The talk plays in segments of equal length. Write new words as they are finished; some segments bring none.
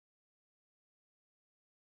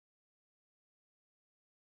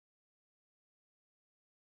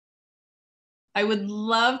I would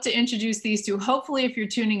love to introduce these two. Hopefully, if you're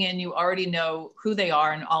tuning in, you already know who they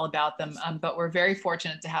are and all about them. But we're very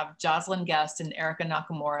fortunate to have Jocelyn Guest and Erika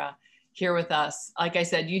Nakamura here with us. Like I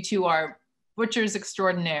said, you two are butchers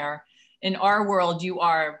extraordinaire. In our world, you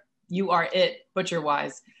are it,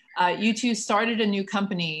 butcher-wise. You two started a new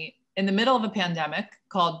company in the middle of a pandemic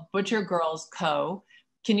called Butcher Girls Co.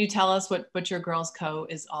 Can you tell us what Butcher Girls Co.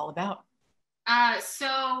 is all about?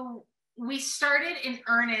 So we started in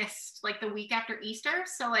earnest like the week after Easter.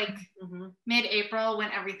 So like mid-April,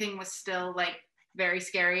 when everything was still like very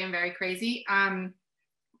scary and very crazy.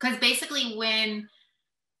 Because basically when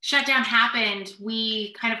shutdown happened,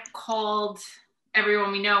 we kind of called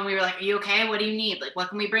everyone we know and we were like, are you okay? What do you need? Like, what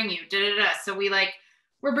can we bring you? So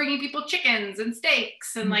we're bringing people chickens and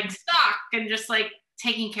steaks and like stock and just like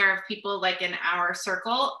taking care of people like in our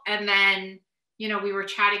circle. And then, you know, we were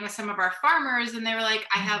chatting with some of our farmers and they were like,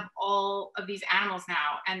 I have all of these animals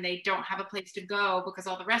now and they don't have a place to go because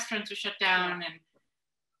all the restaurants are shut down. And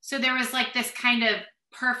so there was like this kind of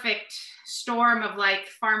perfect storm of like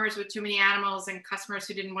farmers with too many animals and customers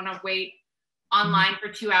who didn't want to wait online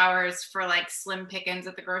for 2 hours for like slim pickings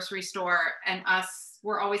at the grocery store. And us,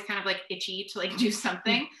 we're always kind of like itchy to like do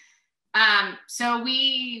something. So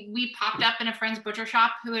we popped up in a friend's butcher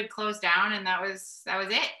shop who had closed down and that was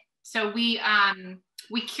it. So we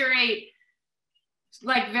curate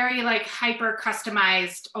like very like hyper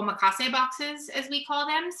customized omakase boxes, as we call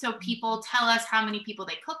them. So people tell us how many people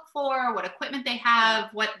they cook for, what equipment they have,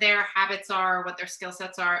 what their habits are, what their skill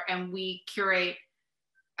sets are. And we curate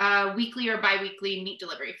weekly or bi-weekly meat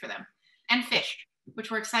delivery for them and fish, which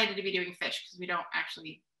we're excited to be doing fish because we don't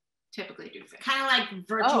actually typically do fish. Kind of like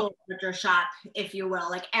virtual butcher shop, if you will.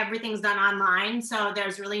 Like everything's done online. So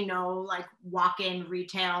there's really no like walk-in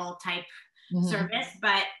retail type service,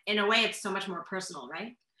 but in a way it's so much more personal,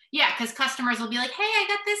 right? Yeah, because customers will be like, hey, I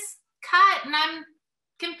got this cut and I'm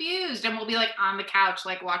confused. And we'll be like on the couch,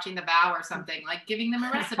 like watching The Vow or something, like giving them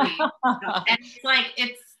a recipe. And it's like,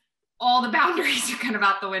 it's all the boundaries are kind of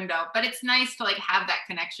out the window, but it's nice to like have that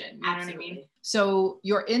connection. You know what I mean? So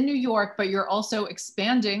you're in New York, but you're also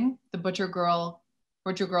expanding the Butcher Girls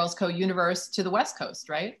Co. universe to the West Coast,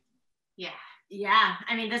 right? Yeah. Yeah.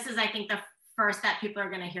 I mean, this is, I think, the first that people are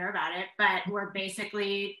going to hear about it, but we're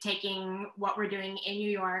basically taking what we're doing in New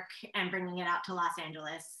York and bringing it out to Los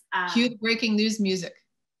Angeles. Cue the breaking news music.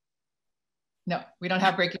 No, we don't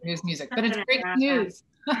have breaking news music, but it's breaking news.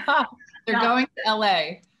 They're going to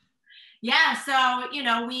LA. Yeah, so, you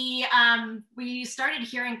know, we started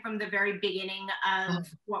hearing from the very beginning of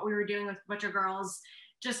what we were doing with Butcher Girls,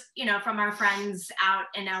 just, you know, from our friends out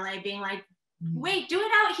in LA being like, wait, do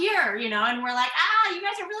it out here, you know, and we're like, you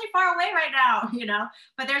guys are really far away right now, you know,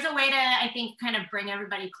 but there's a way to, I think, kind of bring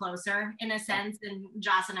everybody closer in a sense. And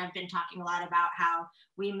Joss and I've been talking a lot about how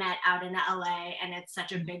we met out in LA and it's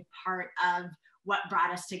such a big part of what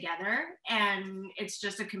brought us together. And it's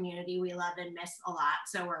just a community we love and miss a lot.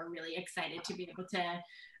 So we're really excited to be able to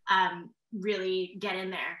really get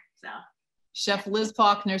in there, so. Chef Liz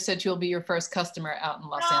Faulkner said she'll be your first customer out in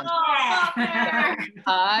Los Angeles.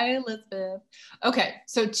 Hi, Elizabeth. Okay,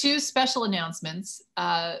 so 2 special announcements.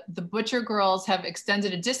 The Butcher Girls have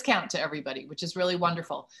extended a discount to everybody, which is really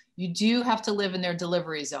wonderful. You do have to live in their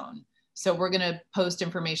delivery zone. So we're gonna post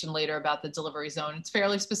information later about the delivery zone. It's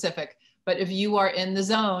fairly specific, but if you are in the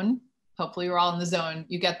zone, hopefully you're all in the zone,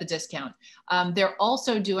 you get the discount. They're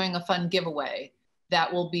also doing a fun giveaway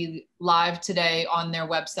that will be live today on their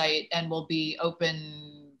website and will be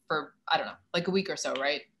open for, I don't know, like a week or so,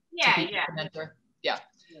 right? Yeah.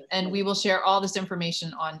 And we will share all this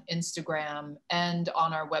information on Instagram and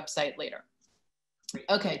on our website later.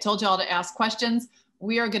 Okay, told you all to ask questions.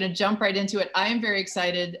 We are gonna jump right into it. I am very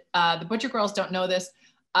excited. The Butcher Girls don't know this.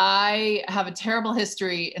 I have a terrible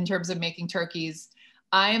history in terms of making turkeys.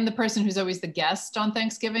 I am the person who's always the guest on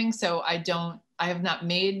Thanksgiving, so I have not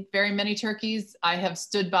made very many turkeys. I have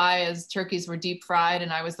stood by as turkeys were deep fried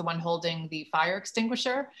and I was the one holding the fire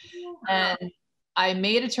extinguisher. And I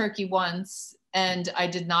made a turkey once and I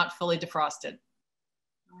did not fully defrost it.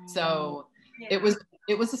 So it was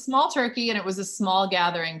a small turkey and it was a small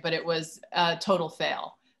gathering, but it was a total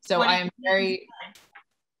fail. So I am very,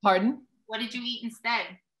 pardon? What did you eat instead?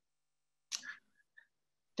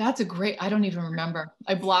 That's a great, I don't even remember.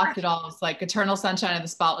 I blocked it all. It's like Eternal Sunshine of the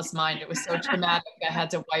Spotless Mind. It was so traumatic. I had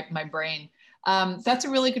to wipe my brain. That's a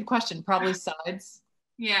really good question. Probably sides.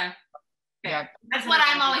 Yeah. That's what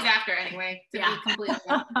I'm always after anyway, to be completely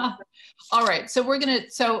honest. All right. So we're going to,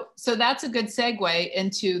 so that's a good segue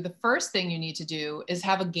into the first thing you need to do is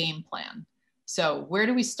have a game plan. So where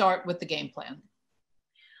do we start with the game plan?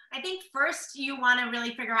 I think first you want to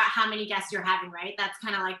really figure out how many guests you're having, right? That's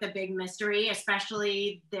kind of like the big mystery,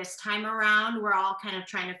 especially this time around. We're all kind of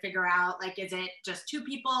trying to figure out, like, is it just 2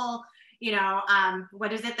 people? You know,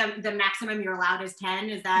 what is it? The maximum you're allowed is 10.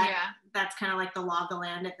 Is that, that's kind of like the law of the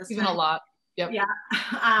land at this time? Even a lot. Yep. Yeah.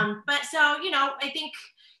 But so, you know, I think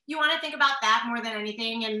you want to think about that more than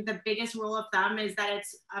anything. And the biggest rule of thumb is that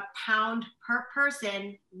it's £1 per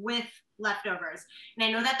person with leftovers. And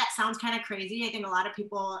I know that sounds kind of crazy. I think a lot of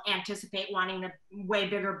people anticipate wanting a way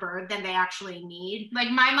bigger bird than they actually need.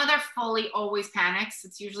 Like my mother fully always panics.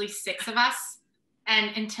 It's usually 6 of us.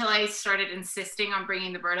 And until I started insisting on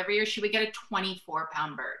bringing the bird every year, she would get a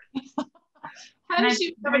 24-pound bird. How does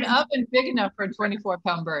she have an oven big enough for a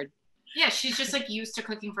 24-pound bird? Yeah, she's just like used to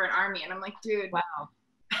cooking for an army. And I'm like, dude. Wow.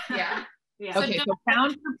 Yeah. Yeah. Okay, so £1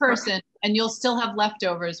 per person, and you'll still have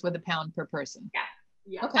leftovers with £1 per person. Yeah.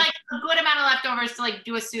 Yeah. Okay. Like a good amount of leftovers to like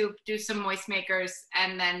do a soup, do some moist makers,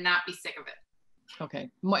 and then not be sick of it. Okay.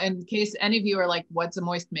 In case any of you are like, what's a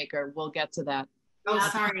moist maker? We'll get to that. Oh,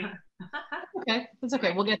 sorry. Okay, that's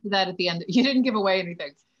okay. We'll get to that at the end. You didn't give away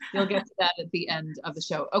anything. You'll get to that at the end of the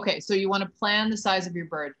show. Okay, so you want to plan the size of your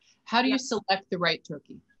bird. How do you select the right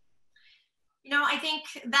turkey? You know, I think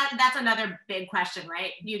that's another big question,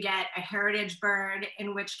 right? You get a heritage bird,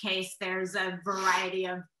 in which case there's a variety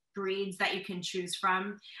of breeds that you can choose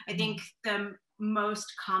from. I think the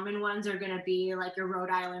most common ones are going to be like your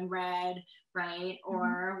Rhode Island Red, right?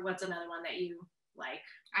 Or what's another one that you like?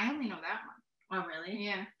 I only know that one. Oh, really?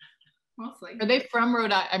 Yeah, mostly. Are they from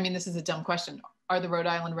Rhode Island? I mean, this is a dumb question. Are the Rhode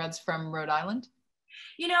Island Reds from Rhode Island?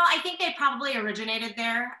 You know, I think they probably originated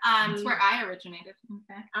there. That's where I originated.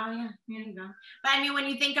 Okay. Oh yeah, here you go. But I mean, when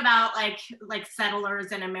you think about like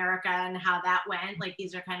settlers in America and how that went, like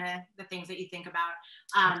these are kind of the things that you think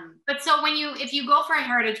about. But so if you go for a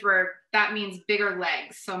heritage bird, that means bigger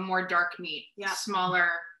legs, so more dark meat, smaller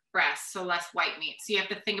breasts, so less white meat. So you have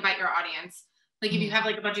to think about your audience. Like if you have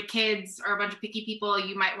like a bunch of kids or a bunch of picky people,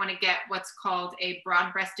 you might want to get what's called a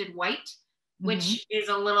broad-breasted white, which is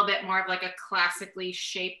a little bit more of like a classically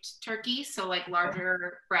shaped turkey. So like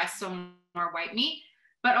larger breasts, so more white meat,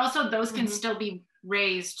 but also those can still be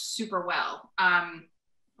raised super well.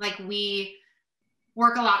 Like we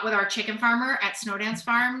work a lot with our chicken farmer at Snowdance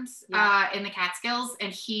Farms in the Catskills,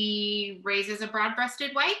 and he raises a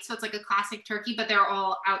broad-breasted white. So it's like a classic turkey, but they're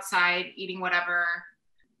all outside eating whatever,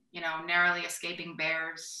 you know, narrowly escaping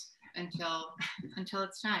bears until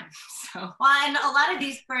it's time. So well, and a lot of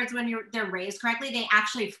these birds, when they're raised correctly, they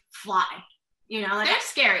actually fly. You know, like they're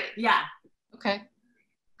scary. Yeah. Okay,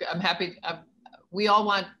 I'm happy. We all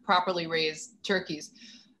want properly raised turkeys,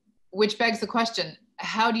 which begs the question: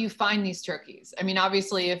 how do you find these turkeys? I mean,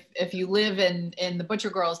 obviously, if you live in the Butcher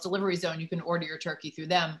Girls delivery zone, you can order your turkey through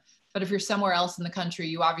them. But if you're somewhere else in the country,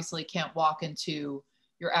 you obviously can't walk into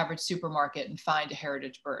your average supermarket and find a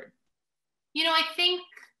heritage bird. You know, I think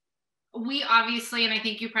we obviously, and I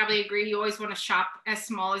think you probably agree, you always want to shop as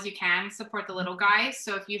small as you can, support the little guys.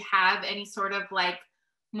 So if you have any sort of like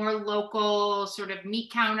more local sort of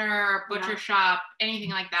meat counter, butcher shop,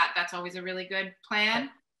 anything like that, that's always a really good plan.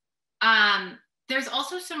 There's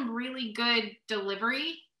also some really good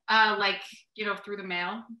delivery, like, you know, through the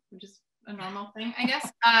mail, which is a normal thing, I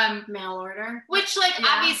guess. Mail order. Which like,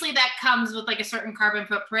 obviously that comes with like a certain carbon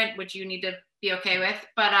footprint, which you need to be okay with.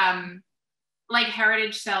 But like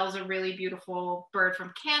Heritage sells a really beautiful bird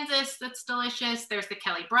from Kansas that's delicious. There's the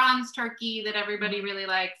Kelly Bronze turkey that everybody really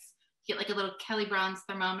likes. You get like a little Kelly Bronze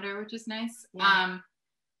thermometer, which is nice. Yeah.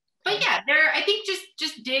 But yeah, I think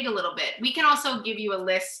just dig a little bit. We can also give you a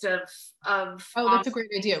list of Oh, that's a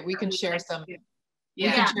great idea. We can share some. We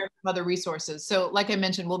can share some other resources. So like I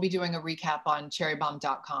mentioned, we'll be doing a recap on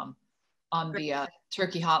cherrybombe.com on the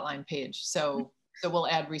turkey hotline page. So we'll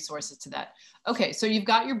add resources to that. Okay, so you've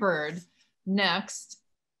got your bird. Next,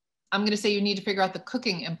 I'm going to say you need to figure out the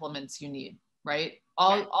cooking implements you need, right?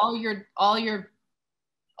 All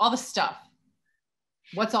the stuff.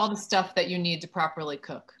 What's all the stuff that you need to properly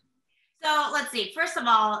cook? So let's see. First of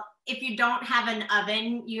all, if you don't have an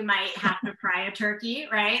oven, you might have to fry a turkey,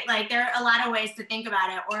 right? Like there are a lot of ways to think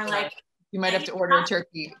about it. Or like you might have to order a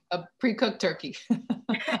turkey, a pre-cooked turkey.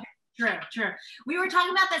 True. We were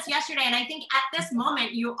talking about this yesterday, and I think at this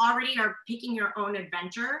moment you already are picking your own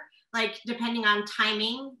adventure, like depending on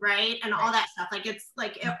timing, right? And all that stuff. Like it's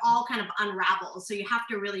like it all kind of unravels. So you have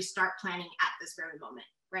to really start planning at this very moment,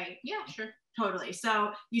 right? Yeah, sure. Totally.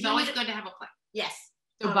 So it's always good to have a plan. Yes.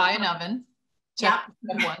 So buy an oven. Check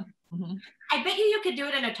one. I bet you could do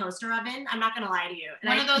it in a toaster oven. I'm not going to lie to you.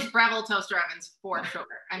 One of those Breville toaster ovens for sure.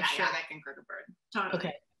 I'm sure that can cook a bird. Totally.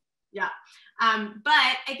 Okay. Yeah.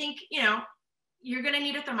 But I think, you know, you're going to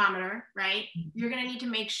need a thermometer, right? You're going to need to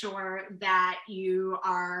make sure that you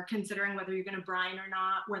are considering whether you're going to brine or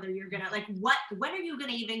not, whether you're going to, like, when are you going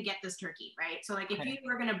to even get this turkey, right? So like, if you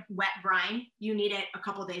were going to wet brine, you need it a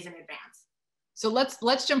couple days in advance. So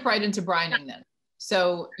let's jump right into brining then.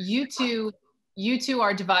 So you two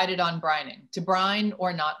are divided on brining, to brine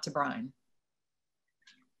or not to brine.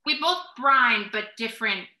 We both brine, but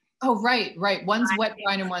different. Oh, right. One's wet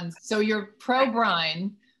brine and one's, so you're pro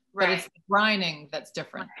brine, but it's the brining that's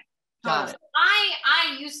different. Got it.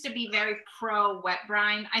 I used to be very pro wet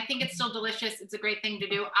brine. I think it's still delicious. It's a great thing to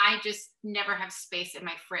do. I just never have space in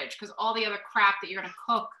my fridge because all the other crap that you're going to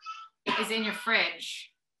cook is in your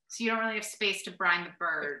fridge. So you don't really have space to brine the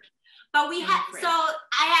bird. But we had,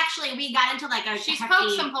 we got into like a She's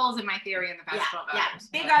poked some holes in my theory in the past 12 hours.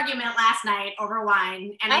 Big argument last night over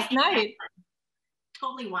wine. And last night?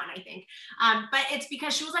 Totally won, I think. But it's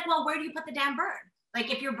because she was like, well, where do you put the damn bird? Like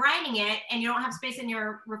if you're brining it and you don't have space in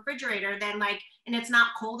your refrigerator, then like, and it's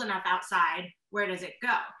not cold enough outside, where does it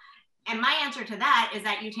go? And my answer to that is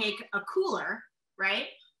that you take a cooler, right?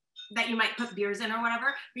 That you might put beers in or whatever,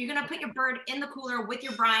 but you're gonna put your bird in the cooler with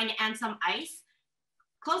your brine and some ice,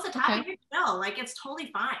 close the top and you're chill. Like it's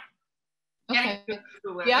totally fine. Okay.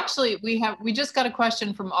 We just got a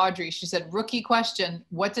question from Audrey. She said, rookie question,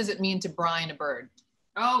 what does it mean to brine a bird?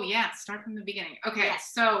 Oh yeah, start from the beginning. Okay,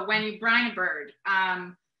 so when you brine a bird,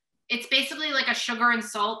 it's basically like a sugar and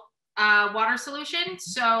salt water solution.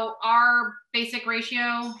 So our basic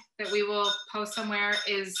ratio that we will post somewhere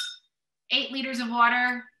is 8 liters of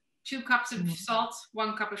water, 2 cups of salt,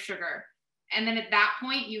 1 cup of sugar. And then at that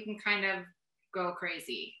point, you can kind of go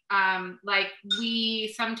crazy. Like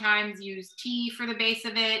we sometimes use tea for the base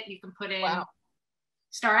of it. You can put in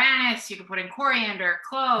star anise, you can put in coriander,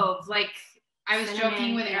 cloves, like I was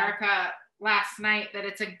joking with Erika last night that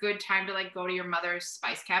it's a good time to like go to your mother's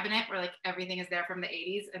spice cabinet where like everything is there from the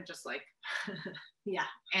 80s and just like,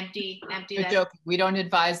 empty. You're joking. We don't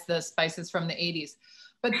advise the spices from the 80s,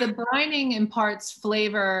 but the brining imparts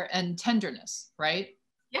flavor and tenderness, right?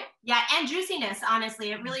 Yeah, and juiciness,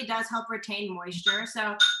 honestly. It really does help retain moisture.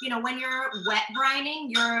 So, you know, when you're wet brining,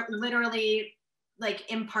 you're literally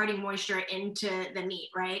like imparting moisture into the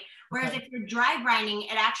meat, right? Whereas if you're dry brining,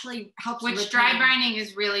 it actually helps. Which dry brining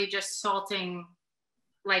is really just salting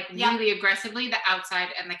like really aggressively the outside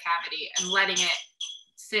and the cavity and letting it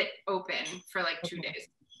sit open for like 2 days.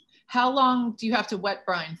 How long do you have to wet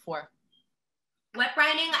brine for? Wet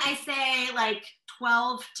brining, I say like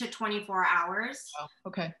 12 to 24 hours. Oh,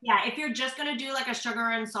 okay. Yeah, if you're just gonna do like a sugar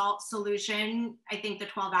and salt solution, I think the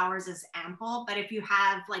 12 hours is ample. But if you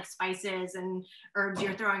have like spices and herbs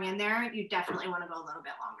you're throwing in there, you definitely wanna go a little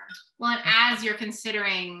bit longer. Well, and as you're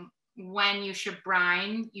considering when you should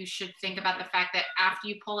brine, you should think about the fact that after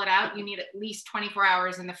you pull it out, you need at least 24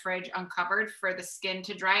 hours in the fridge uncovered for the skin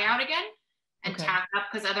to dry out again. And tap up,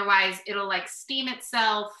 because otherwise it'll like steam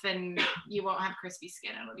itself and you won't have crispy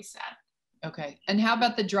skin. It'll be sad. Okay. And how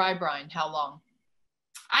about the dry brine? How long?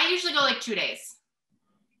 I usually go like 2 days.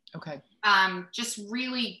 Okay. Just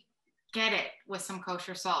really get it with some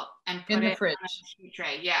kosher salt and put in the it fridge. On a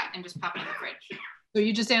tray. Yeah, and just pop it in the fridge. So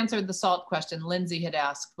you just answered the salt question. Lindsay had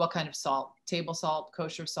asked, what kind of salt? Table salt,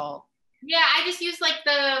 kosher salt? Yeah, I just use like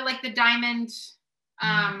the diamond,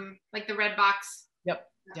 like the red box.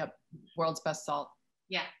 Yep. World's best salt.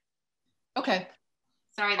 Yeah. Okay.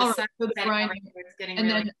 Sorry, the sun so the brine, getting and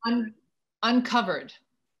really then uncovered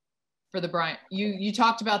for the brine. You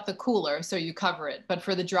talked about the cooler, so you cover it, but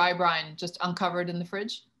for the dry brine, just uncovered in the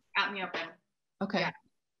fridge? Out in the open. Okay. Yeah.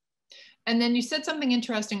 And then you said something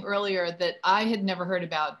interesting earlier that I had never heard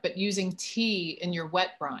about, but using tea in your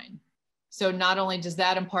wet brine. So not only does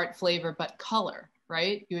that impart flavor, but color,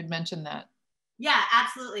 right? You had mentioned that. Yeah,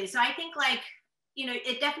 absolutely. So I think like, you know,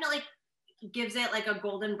 it definitely gives it like a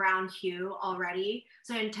golden brown hue already.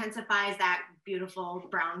 So it intensifies that beautiful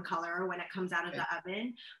brown color when it comes out of the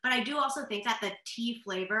oven. But I do also think that the tea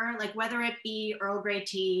flavor, like whether it be Earl Grey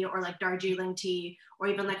tea or like Darjeeling tea or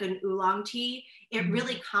even like an oolong tea, it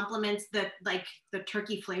really complements the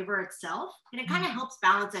turkey flavor itself. And it kind of helps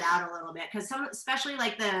balance it out a little bit because some, especially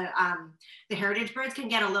like the heritage birds can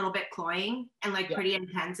get a little bit cloying and like pretty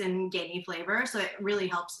intense and gamey flavor. So it really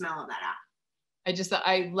helps smell that out.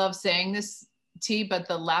 I love saying this tea, but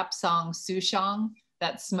the Lapsang Souchong,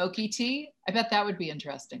 that smoky tea, I bet that would be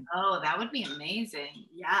interesting. Oh, that would be amazing.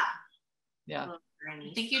 Yeah. Yeah.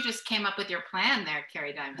 I think you just came up with your plan there,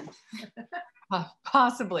 Carrie Diamond.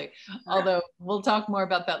 Possibly, although we'll talk more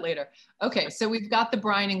about that later. Okay, so we've got the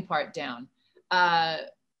brining part down. So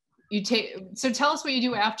tell us what you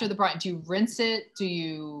do after the brine. Do you rinse it?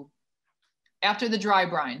 After the dry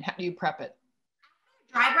brine, how do you prep it?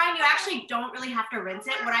 Dry brine, you actually don't really have to rinse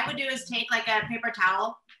it. What I would do is take like a paper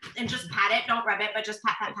towel and just pat it. Don't rub it, but just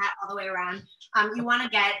pat, pat, pat all the way around. You want to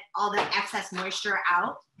get all the excess moisture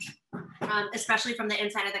out, especially from the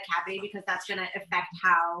inside of the cavity, because that's going to affect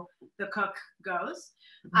how the cook goes.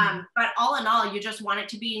 But all in all, you just want it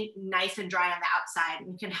to be nice and dry on the outside.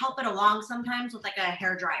 You can help it along sometimes with like a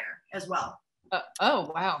hair dryer as well.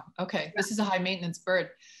 Oh, wow. Okay. Yeah. This is a high maintenance bird.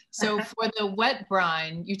 So for the wet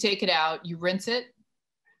brine, you take it out, you rinse it.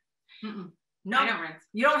 No,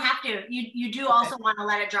 you don't have to. You do also want to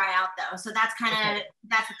let it dry out though. So that's kind of,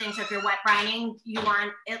 that's the thing. So if you're wet brining, you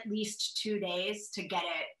want at least 2 days to get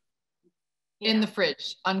it in the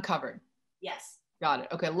fridge, uncovered. Yes. Got it.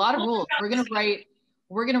 Okay. A lot of rules. We're going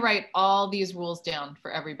to write all these rules down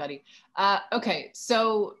for everybody. Okay.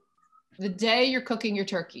 So the day you're cooking your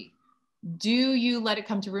turkey, do you let it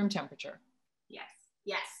come to room temperature? Yes.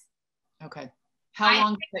 Yes. Okay. How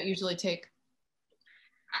long does that usually take?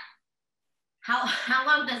 How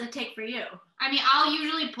long does it take for you? I mean, I'll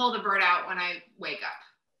usually pull the bird out when I wake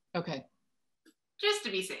up. Okay. Just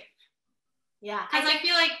to be safe. Yeah. Because I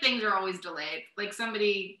feel like things are always delayed. Like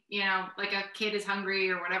somebody, you know, like a kid is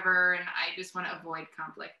hungry or whatever, and I just want to avoid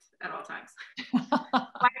conflict at all times.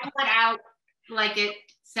 I pull it out like at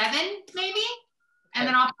 7 maybe, and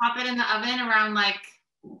then I'll pop it in the oven around like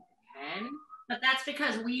 10. But that's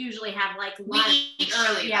because we usually have like lunch. We eat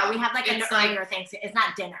early. Yeah, we have like an earlier thing. It's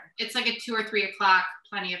not dinner. It's like at 2 or 3 o'clock,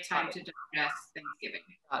 plenty of time to digest Thanksgiving.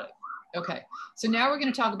 Got it. Okay. So now we're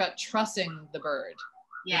going to talk about trussing the bird.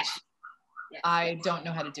 Yes. Yes. I don't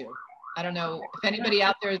know how to do. I don't know if anybody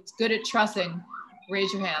out there is good at trussing.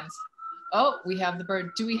 Raise your hands. Oh, we have the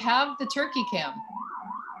bird. Do we have the turkey cam?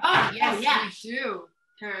 Oh, yes, we do.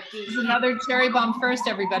 Turkey. This is another cherry bomb first,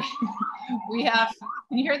 everybody. We have,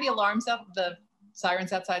 can you hear the alarms up, the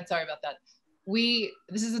sirens outside? Sorry about that.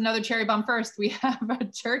 This is another cherry bomb first. We have a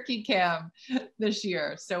turkey cam this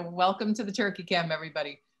year. So welcome to the turkey cam,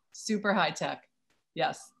 everybody. Super high tech.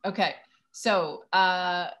 Yes. Okay. So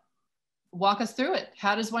walk us through it.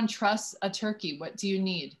 How does one truss a turkey? What do you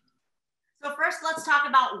need? So first, let's talk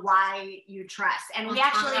about why you truss. And we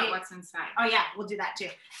actually, talk about what's inside. Oh yeah, we'll do that too.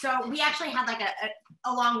 So we actually had like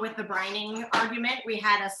along with the brining argument, we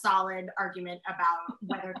had a solid argument about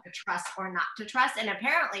whether to truss or not to truss. And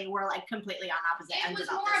apparently we're like completely on opposite ends about this.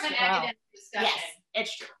 It was more of an academic discussion. Yes,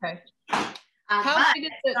 it's true. Okay.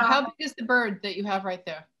 How big is the bird that you have right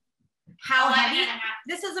there? How heavy?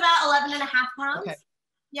 This is about 11 and a half pounds. Okay.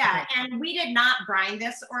 Yeah, okay. And we did not brine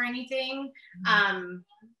this or anything.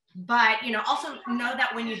 But, you know, also know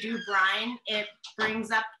that when you do brine, it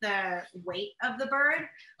brings up the weight of the bird.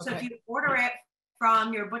 So if you order it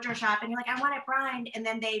from your butcher shop and you're like, I want it brined, and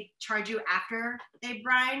then they charge you after they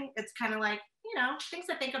brine, it's kind of like, you know, things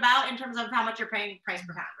to think about in terms of how much you're paying price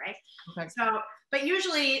per pound, right? Okay. So, but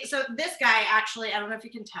usually, so this guy actually, I don't know if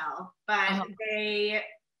you can tell, but they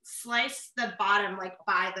slice the bottom like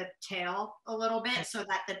by the tail a little bit so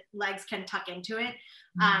that the legs can tuck into it.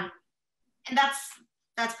 And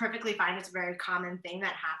that's perfectly fine. It's a very common thing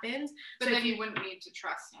that happens. But so then you wouldn't need to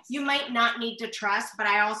truss. You might not need to truss, but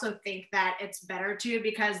I also think that it's better to,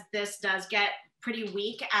 because this does get pretty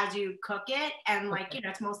weak as you cook it. And like, you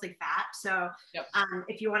know, it's mostly fat. So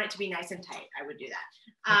if you want it to be nice and tight, I would do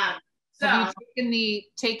that. So have you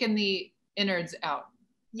taken the innards out?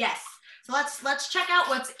 Yes. So let's check out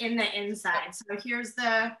what's in the inside. So here's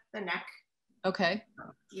the neck. Okay.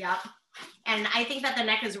 Yep. And I think that the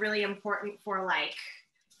neck is really important for like,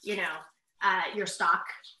 you know, your stock,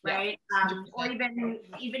 right? Or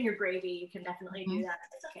even your gravy, you can definitely do that.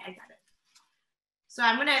 It's okay, I got it. So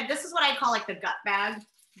this is what I call like the gut bag,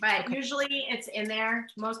 but usually it's in there.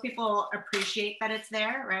 Most people appreciate that it's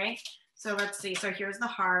there, right? So let's see, so here's the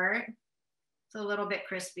heart. It's a little bit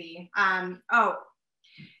crispy.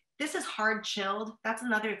 This is hard chilled. That's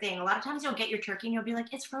another thing. A lot of times you'll get your turkey and you'll be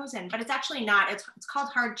like, it's frozen, but it's actually not. It's called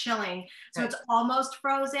hard chilling. So it's almost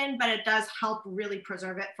frozen, but it does help really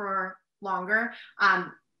preserve it for longer.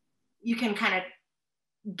 You can kind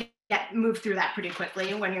of move through that pretty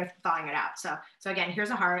quickly when you're thawing it out. So again,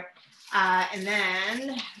 here's a heart. And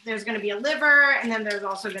then there's gonna be a liver, and then there's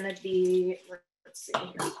also gonna be, let's see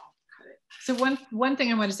here. So one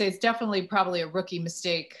thing I want to say, it's definitely probably a rookie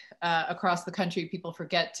mistake across the country. People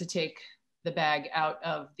forget to take the bag out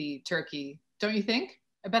of the turkey. Don't you think?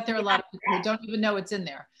 I bet there are a lot of people who don't even know it's in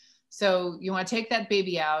there. So you want to take that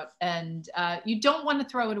baby out, and you don't want to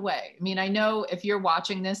throw it away. I mean, I know if you're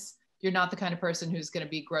watching this, you're not the kind of person who's going to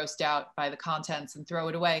be grossed out by the contents and throw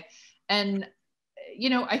it away. And, you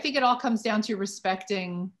know, I think it all comes down to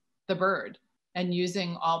respecting the bird and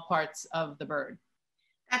using all parts of the bird.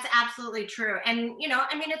 That's absolutely true. And, you know,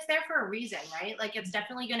 I mean, it's there for a reason, right? Like it's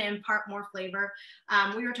definitely going to impart more flavor.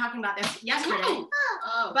 We were talking about this yesterday,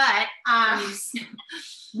 but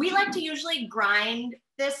we like to usually grind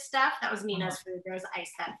this stuff. That was Nina's food. There's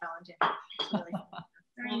ice that fell into it.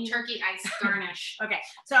 It's really turkey ice garnish. Okay.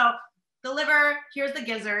 So the liver, here's the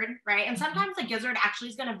gizzard, right? And sometimes the gizzard actually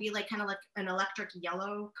is going to be like kind of like an electric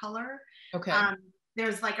yellow color. Okay.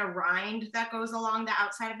 There's like a rind that goes along the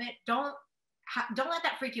outside of it. Don't let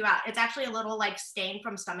that freak you out. It's actually a little like stain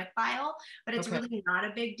from stomach bile, but it's really not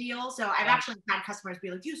a big deal. So I've actually had customers be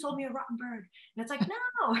like, you sold me a rotten bird. And it's like,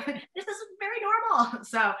 no, this is very normal.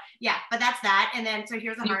 So yeah, but that's that. And then, so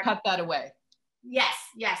here's the heart. You cut that away. Yes,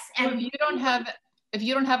 yes. And so if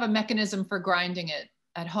you don't have a mechanism for grinding it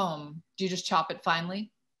at home, do you just chop it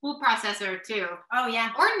finely? Food processor too. Oh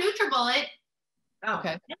yeah. Or NutriBullet. Oh,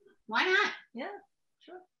 okay. Yeah. Why not? Yeah,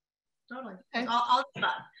 sure. Totally. Okay. All the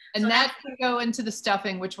above. And so that can go into the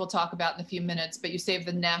stuffing, which we'll talk about in a few minutes, but you save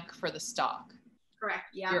the neck for the stock. Correct.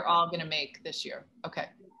 Yeah. You're all going to make this year. Okay.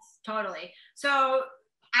 Yes, totally. So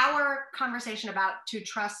our conversation about to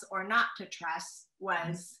truss or not to truss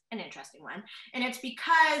was an interesting one. And it's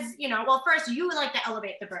because, you know, well, first you would like to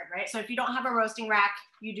elevate the bird, right? So if you don't have a roasting rack,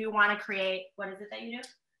 you do want to create, what is it that you do?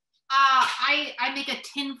 I make a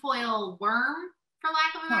tinfoil worm, for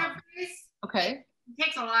lack of a better phrase. Okay. It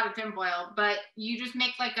takes a lot of tinfoil, but you just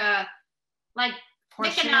make like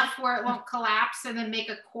Portion. thick enough where it won't collapse, and then make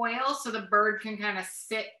a coil so the bird can kind of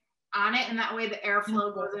sit on it, and that way the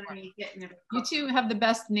airflow goes underneath it. And you two have the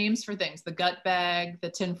best names for things: the gut bag, the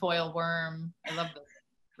tinfoil worm. I love this.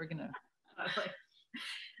 We're gonna.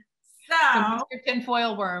 So your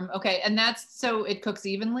tinfoil worm. Okay, and that's so it cooks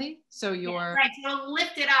evenly. So you're right. So it'll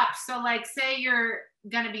lift it up. So like, say you're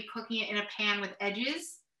gonna be cooking it in a pan with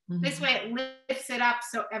edges. This way it lifts it up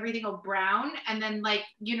so everything will brown. And then like,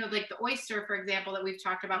 you know, like the oyster, for example, that we've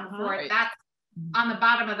talked about before, that's on the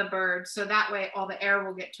bottom of the bird. So that way all the air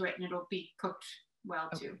will get to it and it'll be cooked well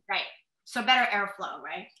too. Right. So better airflow,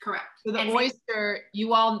 right? Correct. So the oyster,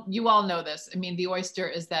 you all know this. I mean, the oyster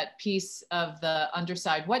is that piece of the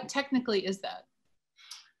underside. What technically is that?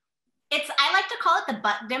 I like to call it the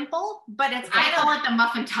butt dimple, but I call it the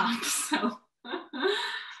muffin top. So.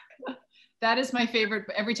 That is my favorite.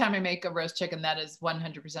 Every time I make a roast chicken, that is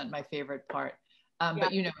 100% my favorite part.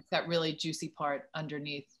 But you know, it's that really juicy part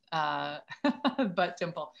underneath butt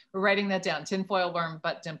dimple. We're writing that down. Tinfoil worm,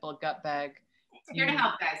 butt dimple, gut bag. Here to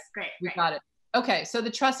help, guys. Great. We got it. Okay, so the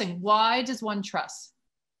trussing. Why does one truss?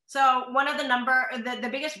 So one of the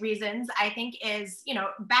biggest reasons I think is, you know,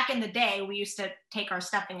 back in the day, we used to take our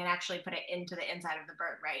stuffing and actually put it into the inside of the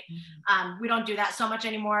bird, right? We don't do that so much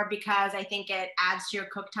anymore because I think it adds to your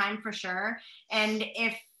cook time for sure. And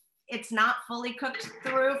if it's not fully cooked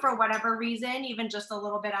through for whatever reason, even just a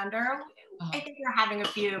little bit under, I think you're having a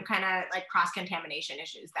few kind of like cross-contamination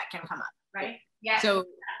issues that can come up, right? Yeah. So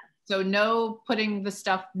no putting your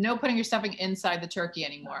stuffing inside the turkey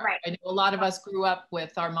anymore. Right. I know a lot of us grew up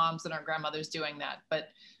with our moms and our grandmothers doing that, but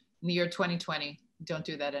in the year 2020, don't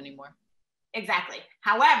do that anymore. Exactly.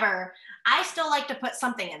 However, I still like to put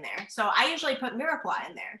something in there. So I usually put mirepoix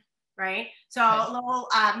in there, right? So a little,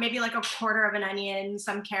 maybe like a quarter of an onion,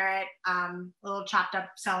 some carrot, a little chopped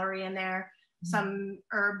up celery in there, some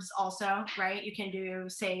herbs also, right? You can do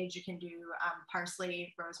sage, you can do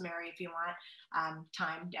parsley, rosemary if you want,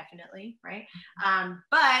 thyme definitely, right?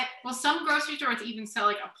 But well, some grocery stores even sell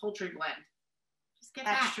like a poultry blend. Just get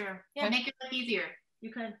that's true. Yeah, make it look easier.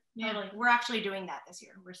 You could totally. We're actually doing that this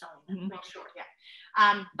year. We're selling that. Well, sure,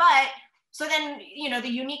 yeah. But so then, you know, the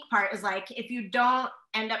unique part is like if you don't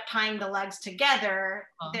end up tying the legs together,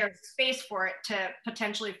 there's space for it to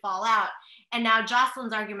potentially fall out. And now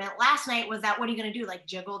Jocelyn's argument last night was that what are you going to do? Like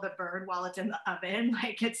jiggle the bird while it's in the oven?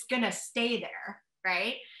 Like it's going to stay there,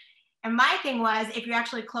 right? And my thing was if you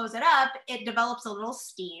actually close it up, it develops a little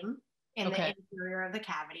steam in the interior of the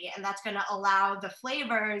cavity. And that's going to allow the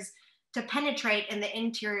flavors to penetrate in the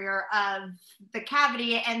interior of the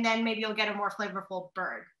cavity. And then maybe you'll get a more flavorful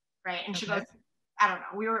bird, right? And she goes, I don't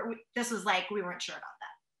know. This was like, we weren't sure about that.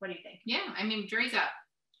 What do you think? Yeah, I mean, Dre's up.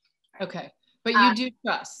 Okay, but you do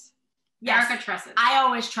truss. Yes, Erika trusses. I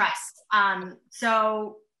always trust.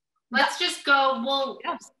 So let's just go. We'll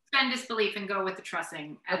suspend disbelief and go with the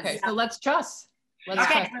trussing. Okay, so let's truss. Let's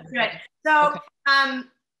do it. So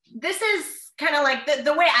this is kind of like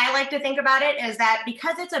the way I like to think about it is that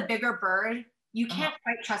because it's a bigger bird, you can't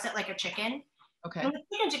quite truss it like a chicken. Okay. And with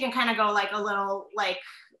chickens, you can kind of go like a little like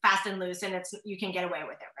fast and loose, and you can get away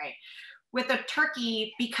with it, right? With a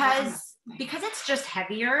turkey, because it's just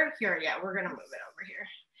heavier. Here, we're gonna move it over here.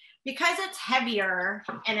 Because it's heavier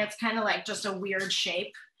and it's kind of like just a weird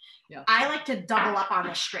shape, Yeah. I like to double up on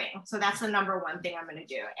the string. So that's the number one thing I'm going to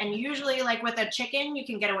do. And usually like with a chicken, you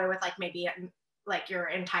can get away with like maybe like your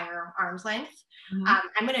entire arm's length.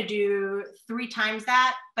 I'm going to do 3 times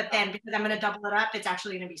that, but then because I'm going to double it up, it's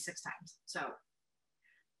actually going to be 6 times. So,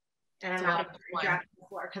 and I'm not going to drag it to the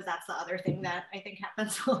floor because that's the other thing that I think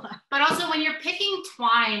happens a lot. But also when you're picking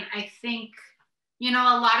twine, I think, you know,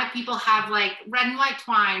 a lot of people have like red and white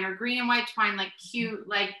twine or green and white twine, like cute,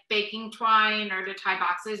 like baking twine or to tie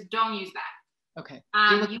boxes. Don't use that. Okay.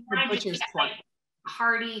 You want to just get like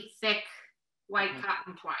hardy, thick, white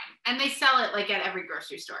cotton twine. And they sell it like at every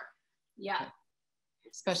grocery store. Yeah. Okay.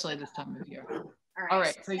 Especially this time of year. All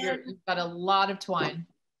right. So you've got a lot of twine.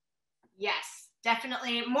 Yes,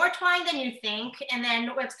 definitely more twine than you think. And then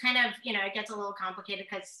what's kind of, you know, it gets a little complicated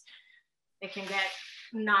because it can get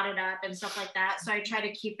knotted up and stuff like that. So I try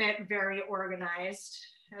to keep it very organized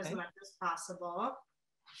as much as possible.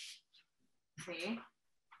 See?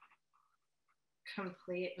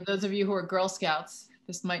 Complete. For those of you who are Girl Scouts,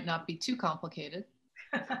 this might not be too complicated.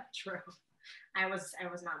 True. I was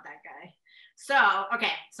not that guy. So,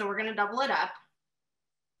 okay, so we're gonna double it up.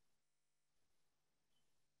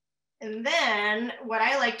 And then what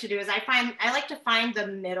I like to do is I like to find the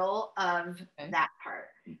middle of that part,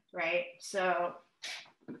 right? So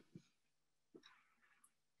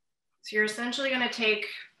you're essentially going to take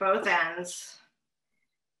both ends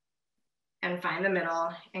and find the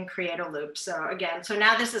middle and create a loop. So again, so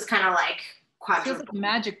now this is kind of like quadruple. This is a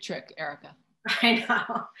magic trick, Erika. I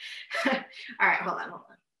know. All right, hold on.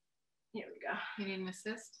 Here we go. You need an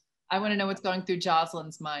assist? I want to know what's going through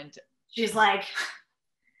Jocelyn's mind. She's like,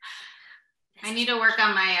 I need to work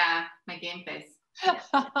on my my game face.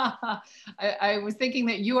 I was thinking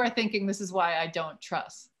that you are thinking this is why I don't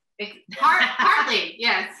truss. Partly,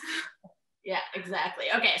 yes. Yeah, exactly.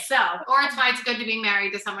 Okay, so. Or it's why it's good to be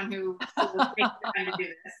married to someone who will take the time to do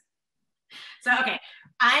this. So, okay,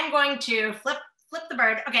 I'm going to flip the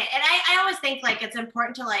bird. Okay, and I always think like it's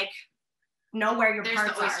important to like know where your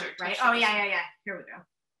parts are, right? Oh, yeah. Here we go.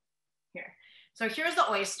 Here. So here's the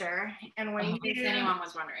oyster. And when if anyone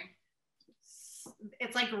was wondering.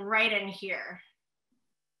 It's like right in here.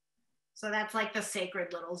 So that's like the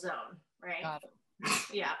sacred little zone, right? Got it.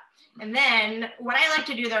 Yeah. And then what I like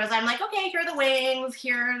to do though is I'm like, okay, here are the wings,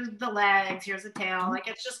 here's the legs, here's the tail. Like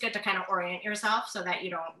it's just good to kind of orient yourself so that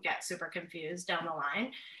you don't get super confused down the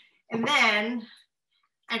line. And then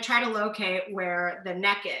I try to locate where the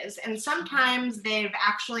neck is. And sometimes they've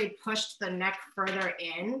actually pushed the neck further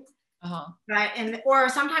in. But or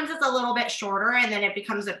sometimes it's a little bit shorter and then it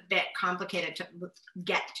becomes a bit complicated to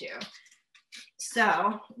get to.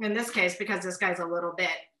 So in this case, because this guy's a little bit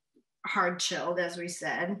hard chilled, as we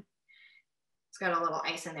said, it's got a little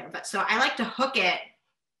ice in there. But so I like to hook it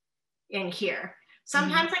in here.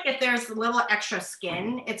 Sometimes like if there's a little extra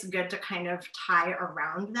skin, it's good to kind of tie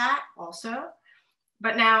around that also.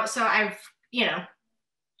 But now, so I've, you know,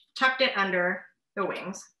 tucked it under the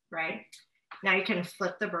wings, right? Now you can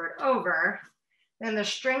flip the bird over, and the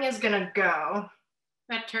string is gonna go.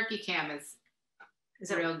 That turkey cam is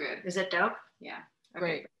it real good. Is it dope? Yeah.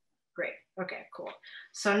 Okay. Great. Okay, cool.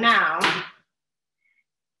 So now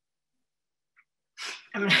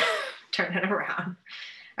I'm gonna turn it around.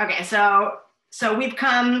 Okay, so we've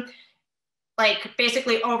come like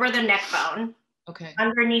basically over the neck bone. Okay.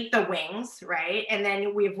 Underneath the wings, right? And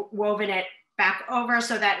then we've woven it back over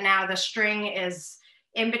so that now the string is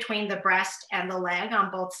in between the breast and the leg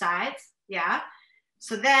on both sides. Yeah.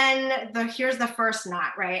 So then here's the first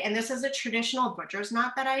knot, right? And this is a traditional butcher's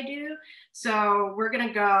knot that I do. So we're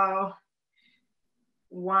gonna go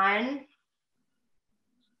 1,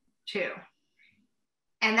 2.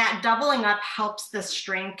 And that doubling up helps the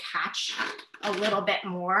string catch a little bit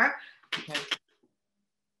more. Okay.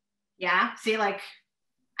 Yeah, see, like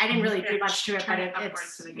I didn't really do much to it, but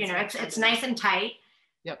it's, you know, it's nice and tight.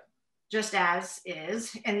 Yep. Just as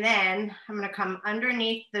is. And then I'm gonna come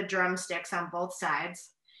underneath the drumsticks on both sides.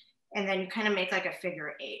 And then you kind of make like a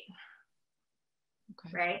figure 8.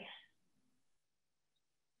 Okay. Right?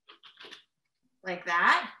 Like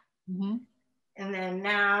that. And then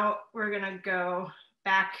now we're gonna go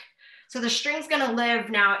back. So the string's gonna live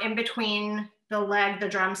now in between the leg, the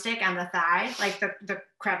drumstick, and the thigh, like the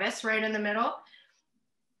crevice right in the middle.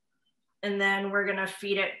 And then we're gonna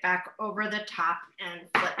feed it back over the top and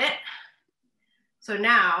flip it. So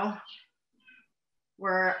now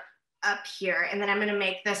we're up here, and then I'm gonna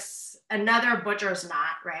make this another butcher's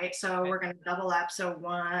knot, right? So we're gonna double up, so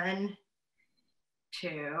 1,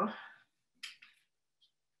 2,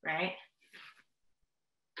 right?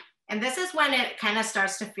 And this is when it kind of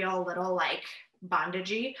starts to feel a little like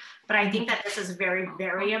bondagey, but I think that this is very,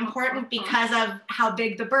 very important because of how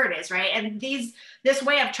big the bird is, right? And this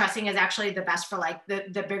way of trussing is actually the best for like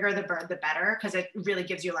the bigger the bird, the better, because it really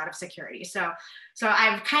gives you a lot of security. So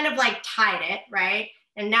I've kind of like tied it, right?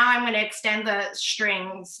 And now I'm going to extend the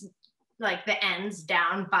strings, like the ends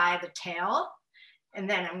down by the tail. And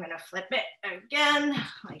then I'm going to flip it again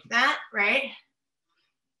like that, right?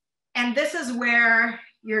 And this is where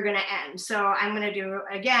you're going to end. So I'm going to do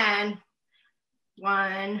again,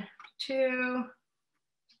 1, 2,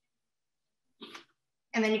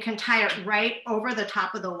 and then you can tie it right over the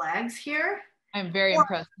top of the legs here. I'm very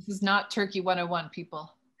impressed. This is not Turkey 101,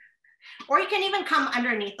 people. Or you can even come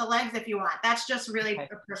underneath the legs if you want. That's just really a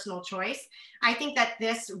personal choice. I think that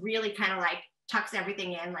this really kind of like tucks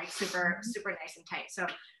everything in like super, super nice and tight. So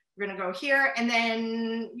we're gonna go here, and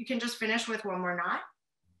then you can just finish with one more knot.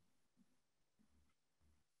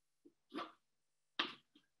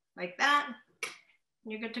 Like that,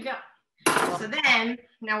 and you're good to go. So then,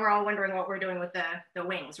 now we're all wondering what we're doing with the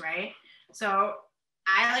wings, right? So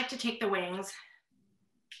I like to take the wings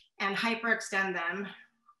and hyperextend them.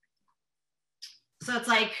 So it's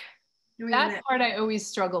like that part I always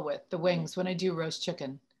struggle with, the wings, when I do roast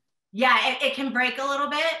chicken. Yeah, it can break a little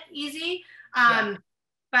bit easy,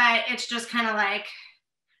 but it's just kind of like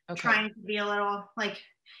trying to be a little like,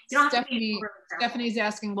 you don't have to be. Stephanie's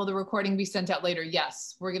asking, will the recording be sent out later?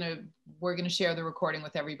 Yes, we're gonna share the recording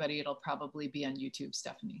with everybody. It'll probably be on YouTube,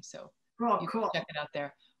 Stephanie. So you can check it out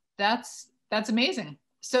there. That's amazing.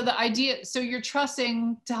 So the idea, so you're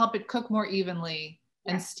trussing to help it cook more evenly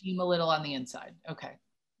and steam a little on the inside. Okay.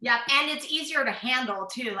 Yeah, and it's easier to handle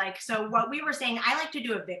too. Like, so what we were saying, I like to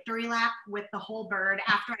do a victory lap with the whole bird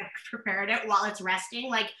after I've prepared it while it's resting.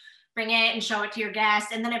 Like, bring it and show it to your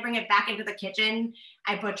guests, and then I bring it back into the kitchen.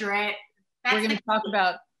 I butcher it. We're going to talk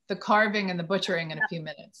about the carving and the butchering in a few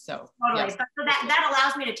minutes. So totally. Yes. So that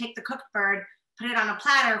allows me to take the cooked bird, put it on a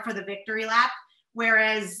platter for the victory lap.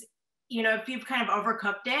 Whereas, you know, if you've kind of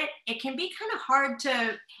overcooked it, it can be kind of hard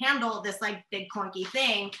to handle this like big clunky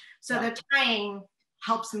thing. So the tying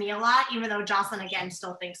helps me a lot, even though Jocelyn again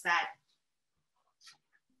still thinks that,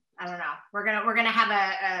 I don't know, we're gonna have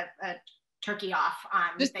a turkey off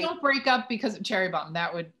on. Just don't break up because of cherry bomb.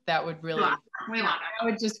 That would really, that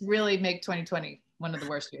would just really make 2020 one of the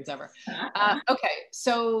worst years ever. Okay,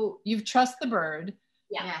 so you've trussed the bird.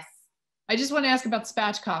 Yes. I just want to ask about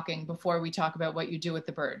spatchcocking before we talk about what you do with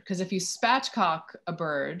the bird. Because if you spatchcock a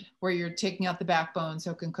bird where you're taking out the backbone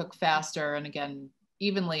so it can cook faster and again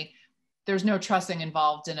evenly, there's no trussing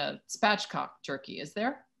involved in a spatchcock turkey, is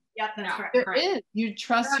there? Yep, that's correct. There is. You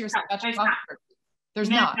truss your spatchcock turkey. There's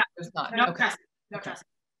not. No okay. trussing. No trussing.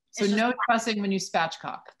 So no trussing when you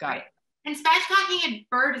spatchcock. Got it. And spatchcocking a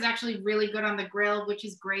bird is actually really good on the grill, which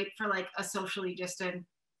is great for like a socially distant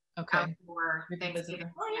outdoor Thanksgiving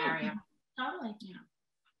area. Totally. Yeah.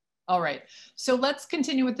 All right. So let's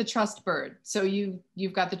continue with the trussed bird. So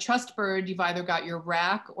you've got the trussed bird. You've either got your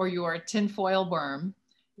rack or your tinfoil worm.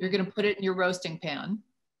 You're going to put it in your roasting pan.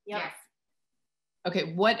 Yep. Yes.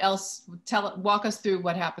 Okay. What else? Walk us through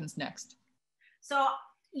what happens next. So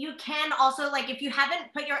you can also, like, if you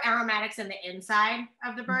haven't put your aromatics in the inside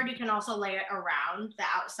of the bird, you can also lay it around the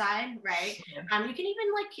outside, right? Okay. You can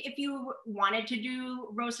even, like, if you wanted to do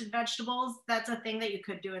roasted vegetables, that's a thing that you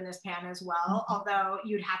could do in this pan as well, although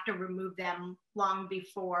you'd have to remove them long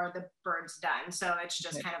before the bird's done. So it's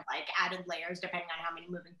just kind of like added layers depending on how many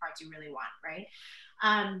moving parts you really want, right?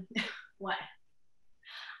 What?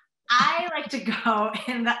 I like to go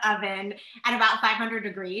in the oven at about 500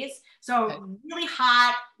 degrees. So really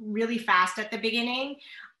hot, really fast at the beginning.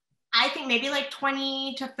 I think maybe like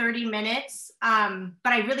 20 to 30 minutes, but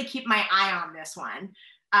I really keep my eye on this one.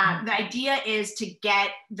 The idea is to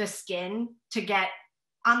get the skin to get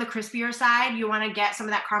on the crispier side. You want to get some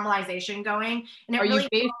of that caramelization going. And are you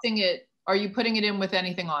basting it? Are you putting it in with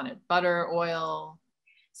anything on it? Butter, oil?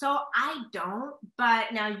 So I don't,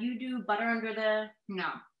 but now you do butter under the... No.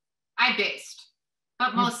 I baste,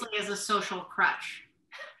 but mostly as a social crutch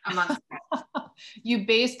amongst us. You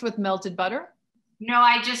baste with melted butter? No,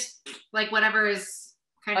 I just like whatever is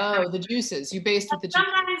kind of. The juices. You baste with the juices.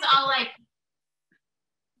 Sometimes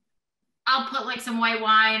I'll put like some white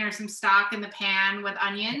wine or some stock in the pan with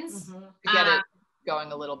onions. To get it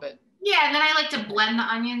going a little bit. Yeah, and then I like to blend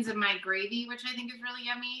the onions in my gravy, which I think is really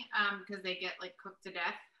yummy because they get like cooked to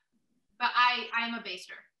death. But I am a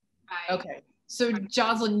baster. Okay. So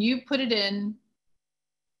Jocelyn, you put it in,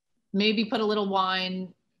 maybe put a little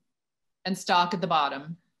wine and stock at the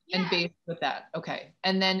bottom and baste with that. Okay.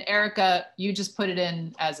 And then Erika, you just put it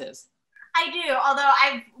in as is. I do, although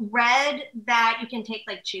I've read that you can take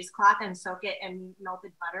like cheesecloth and soak it in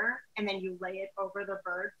melted butter, and then you lay it over the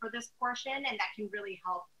bird for this portion, and that can really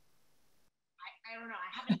help. I don't know. I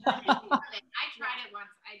haven't done it. I tried it once.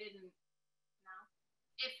 I didn't. No,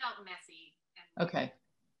 it felt messy. Okay.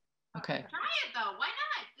 Okay. Try it though. Why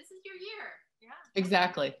not? This is your year. Yeah.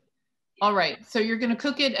 Exactly. All right. So you're going to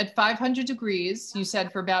cook it at 500 degrees. You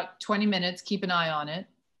said for about 20 minutes. Keep an eye on it.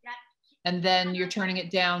 Yeah. And then you're turning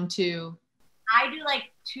it down to. I do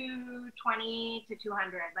like 220 to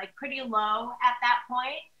 200, like pretty low at that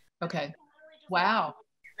point. Okay. Wow.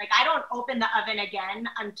 Like I don't open the oven again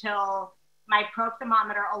until my probe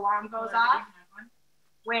thermometer alarm goes off,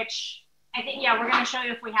 which I think, yeah, we're going to show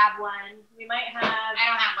you if we have one. We might have. I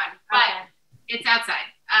don't have one, but it's outside.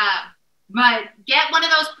 But get one of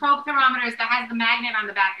those probe thermometers that has the magnet on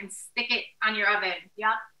the back and stick it on your oven.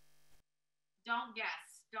 Yep. Don't guess.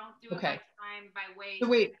 Don't do it Okay. by time, by weight. So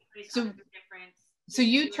wait, so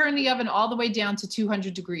you turn the oven all the way down to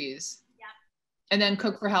 200 degrees. Yep. And then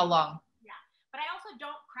cook for how long? Yeah. But I also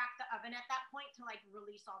don't crack the oven at that point to like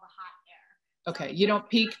release all the hot air. Okay. You don't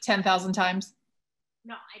peak 10,000 times?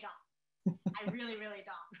 No, I don't. I really, really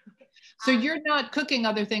don't. So you're not cooking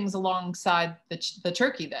other things alongside the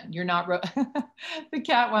turkey then? You're not, the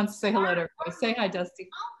cat wants to say hello to everybody. Say hi, Dusty.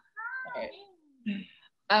 Oh, hi.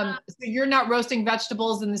 All right. So you're not roasting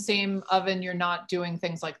vegetables in the same oven. You're not doing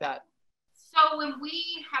things like that. So when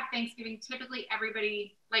we have Thanksgiving, typically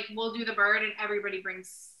everybody, like we'll do the bird and everybody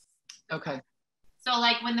brings. Okay. So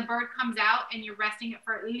like when the bird comes out and you're resting it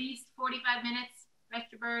for at least 45 minutes,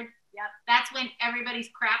 rest your bird. Yep. That's when everybody's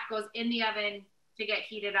crap goes in the oven to get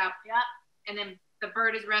heated up. Yep. And then the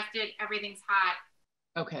bird is rested, everything's hot.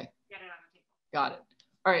 Okay. Get it on the table. Got it.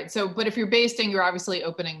 All right. So, but if you're basting, you're obviously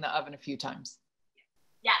opening the oven a few times.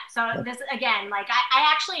 Yeah. So this, again, like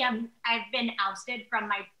I actually I've been ousted from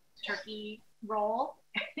my turkey role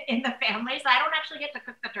in the family. So I don't actually get to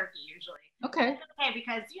cook the turkey usually. Okay. It's okay,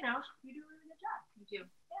 because, you know, you do a really good job. You do.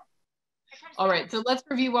 Yeah. All right. So let's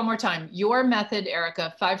review one more time. Your method,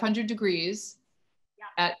 Erika, 500 degrees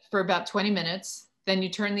for about 20 minutes. Then you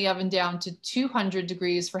turn the oven down to 200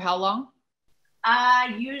 degrees for how long?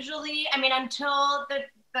 Usually, I mean, until the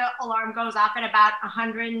alarm goes off at about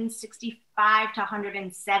 165 to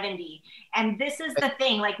 170. And this is the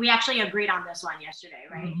thing, like we actually agreed on this one yesterday,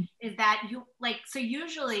 right? Mm-hmm. Is that you like, so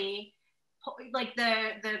usually like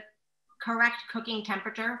the correct cooking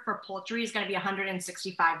temperature for poultry is going to be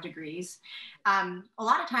 165 degrees. A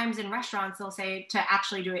lot of times in restaurants, they'll say to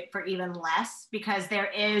actually do it for even less, because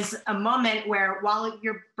there is a moment where while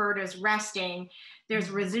your bird is resting,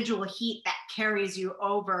 there's residual heat that carries you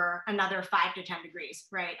over another 5 to 10 degrees,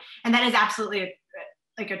 right? And that is absolutely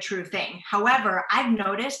a true thing. However, I've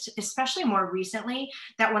noticed, especially more recently,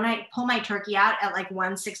 that when I pull my turkey out at like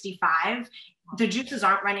 165, the juices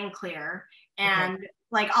aren't running clear. And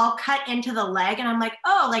like I'll cut into the leg and I'm like,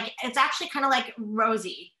 oh, like it's actually kind of like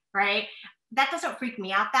rosy, right? That doesn't freak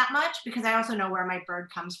me out that much because I also know where my bird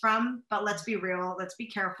comes from. But let's be real, let's be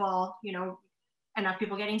careful. You know, enough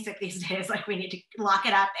people getting sick these days, like we need to lock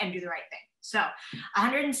it up and do the right thing. So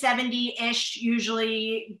 170-ish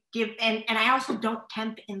usually give, and I also don't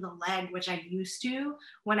temp in the leg, which I used to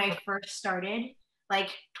when I first started like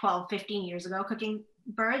 12, 15 years ago cooking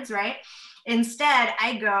birds, right? Instead,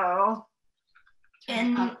 I go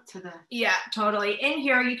in up to the, yeah, totally. In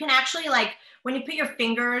here, you can actually, like, when you put your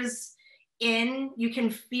fingers in, you can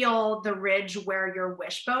feel the ridge where your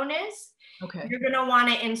wishbone is. Okay. You're going to want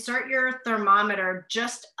to insert your thermometer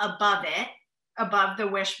just above it, above the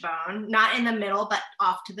wishbone, not in the middle, but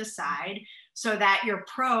off to the side, so that your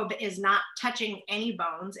probe is not touching any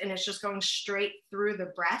bones and it's just going straight through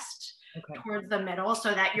the breast towards the middle,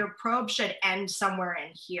 so that your probe should end somewhere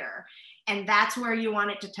in here. And that's where you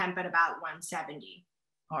want it to temp at about 170.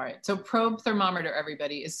 All right. So probe thermometer,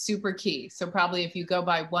 everybody, is super key. So probably if you go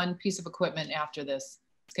buy one piece of equipment after this,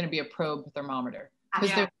 it's going to be a probe thermometer,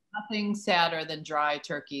 because there's nothing sadder than dry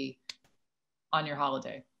turkey on your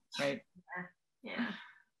holiday, right? Yeah.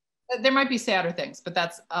 There might be sadder things, but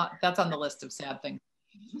that's on the list of sad things.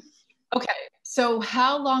 Okay. So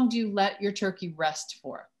how long do you let your turkey rest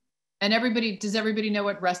for? And does everybody know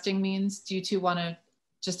what resting means? Do you two want to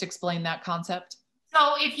just explain that concept?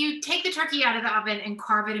 So if you take the turkey out of the oven and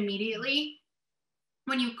carve it immediately,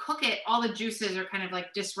 when you cook it, all the juices are kind of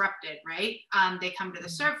like disrupted, right? They come to the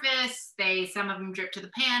surface. Some of them drip to the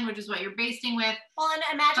pan, which is what you're basting with. Well, and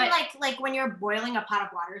imagine like when you're boiling a pot of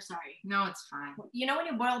water. Sorry. No, it's fine. You know when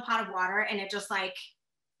you boil a pot of water and it just like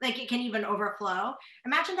it can even overflow.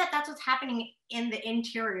 Imagine that's what's happening in the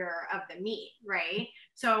interior of the meat, right?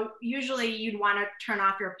 So usually you'd want to turn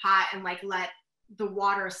off your pot and like let the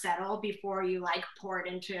water settle before you like pour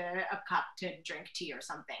it into a cup to drink tea or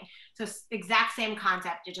something. So exact same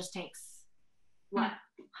concept. It just takes what?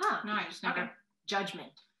 No, I just never.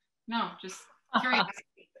 Judgment. No, just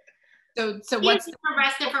curiosity. So what's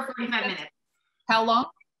rested for 45 minutes? How long?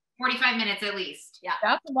 45 minutes at least. Yeah.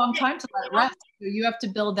 That's a long time to let it rest. So you have to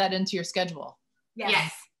build that into your schedule.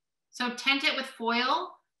 Yes. So tent it with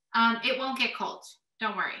foil. It won't get cold.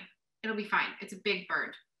 Don't worry. It'll be fine. It's a big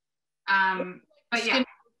bird. But yeah.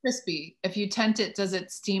 Crispy. If you tent it, does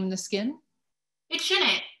it steam the skin? It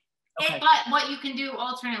shouldn't. Okay. But what you can do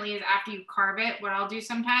alternately is after you carve it, what I'll do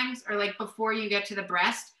sometimes, or like before you get to the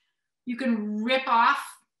breast, you can rip off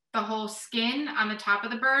the whole skin on the top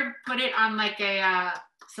of the bird, put it on like a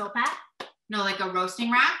Soap pat? No, like a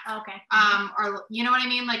roasting rack. Okay. Or you know what I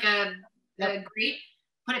mean? Like a grate.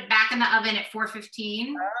 Put it back in the oven at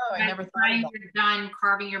 415. Oh, I never thought of that. You're done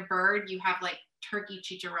carving your bird, you have like turkey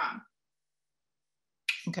chicharron.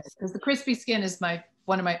 Okay, because the crispy skin is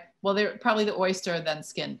well, they're probably the oyster then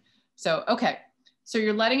skin. So, okay. So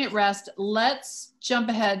you're letting it rest. Let's jump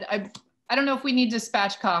ahead. I don't know if we need to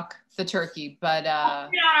spatchcock the turkey, but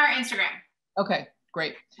put it on our Instagram. Okay,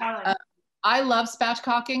 great. I love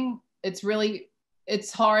spatchcocking.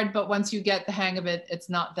 It's hard, but once you get the hang of it, it's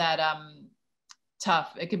not that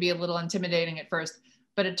tough. It can be a little intimidating at first,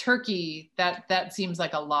 but a turkey, that seems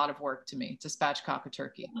like a lot of work to me to spatchcock a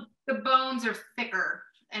turkey. The bones are thicker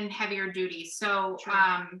and heavier duty. So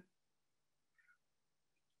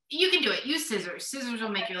you can do it. Use scissors. Scissors will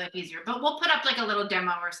make your life easier, but we'll put up like a little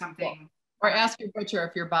demo or something. Cool. Or ask your butcher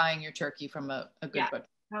if you're buying your turkey from a good butcher.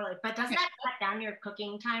 Totally. But doesn't that cut down your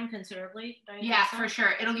cooking time considerably? Yeah, for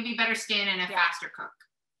sure. It'll give you better skin and a faster cook.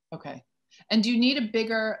 Okay. And do you need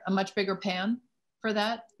a much bigger pan for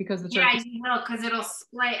that? Because the turkey. Yeah, you will, because it'll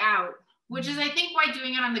splay out, which is I think why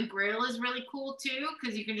doing it on the grill is really cool too,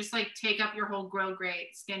 because you can just like take up your whole grill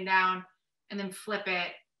grate, skin down, and then flip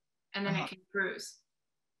it, and then it can cruise.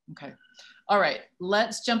 Okay. All right.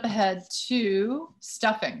 Let's jump ahead to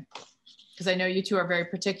stuffing, because I know you two are very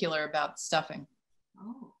particular about stuffing.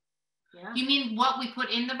 Oh, yeah. You mean what we put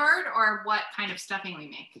in the bird or what kind of stuffing we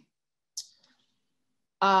make?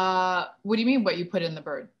 What do you mean what you put in the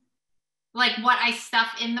bird? Like what I stuff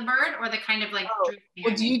in the bird or the kind of like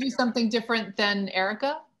well, do you do something different than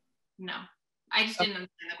Erika? No, I just didn't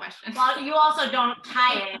understand the question. Well, you also don't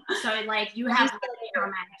tie it, so like you have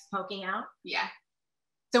aromatics poking out. Yeah.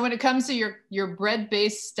 So when it comes to your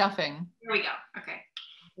bread-based stuffing, here we go.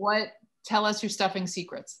 Okay. Tell us your stuffing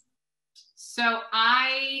secrets. So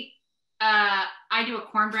I do a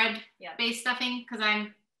cornbread based stuffing because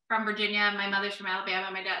I'm from Virginia. My mother's from Alabama.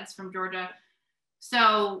 My dad's from Georgia.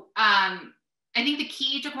 So I think the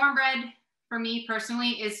key to cornbread for me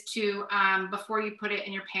personally is to, before you put it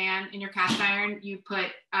in your pan, in your cast iron, you put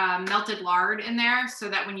melted lard in there so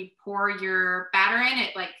that when you pour your batter in,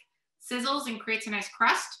 it like sizzles and creates a nice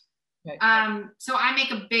crust. Okay. So I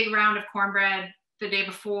make a big round of cornbread the day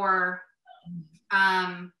before,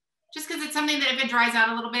 just because it's something that if it dries out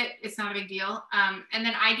a little bit, it's not a big deal. And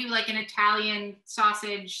then I do like an Italian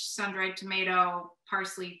sausage, sun-dried tomato,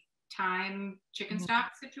 parsley, thyme, chicken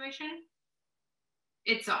stock situation.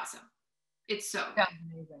 It's awesome. It's so good,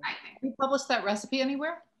 amazing. I think. Have you published that recipe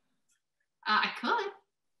anywhere? I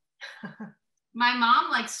could. My mom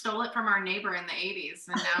like stole it from our neighbor in the 80s,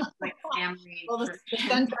 and now it's like family. Well, the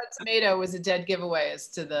sun-dried tomato was a dead giveaway as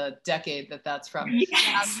to the decade that's from.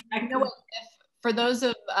 Yes. You know what? For those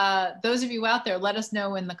of you out there, let us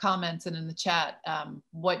know in the comments and in the chat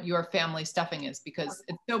what your family stuffing is, because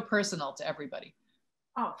it's so personal to everybody.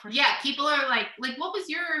 Oh, for sure. People are like, what was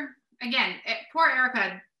your, again, poor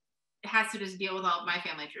Erika has to just deal with all of my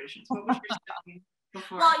family traditions. What was your stuffing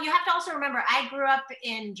before? Well, you have to also remember, I grew up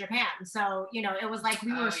in Japan. So, it was like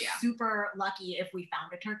we were super lucky if we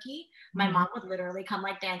found a turkey. My mom would literally come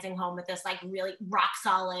like dancing home with this like really rock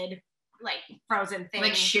solid, like frozen thing.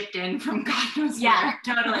 Like shipped in from God knows where.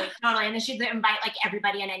 Totally. And then she'd invite like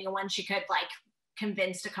everybody and anyone she could like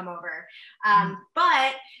convince to come over.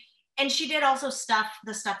 And she did also stuff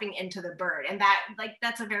the stuffing into the bird. And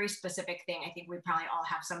that's a very specific thing. I think we probably all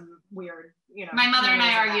have some weird, My mother and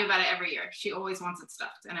I argue about it every year. She always wants it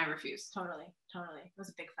stuffed and I refuse. Totally. It was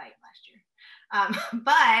a big fight last year.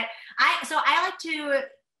 But I like to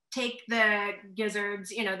take the gizzards,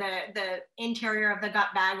 the interior of the gut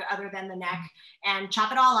bag other than the neck, and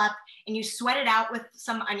chop it all up. And you sweat it out with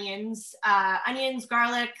some onions,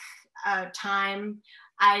 garlic, thyme.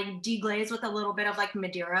 I deglaze with a little bit of like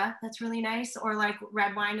Madeira. That's really nice. Or like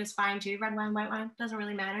red wine is fine too. Red wine, white wine, doesn't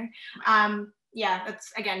really matter.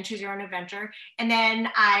 That's, again, choose your own adventure. And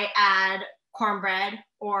then I add cornbread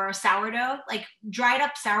or sourdough. Like dried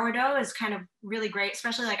up sourdough is kind of really great,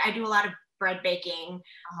 especially like I do a lot of bread baking.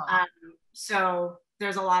 So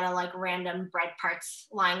there's a lot of like random bread parts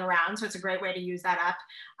lying around. So it's a great way to use that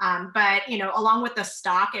up. But, you know, along with the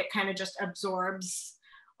stock, it kind of just absorbs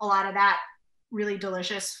a lot of that really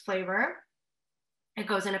delicious flavor. It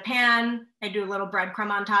goes in a pan. I do a little breadcrumb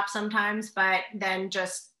on top sometimes, but then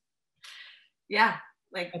just, yeah.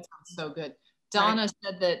 Like that sounds so good. Donna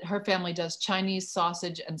said that her family does Chinese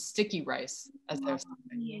sausage and sticky rice as their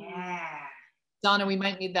something. Yeah. Donna, we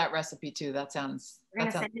might need that recipe too. That sounds.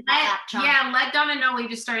 Yeah, let Donna know we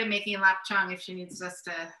just started making lapchung if she needs us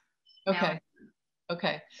to. Okay.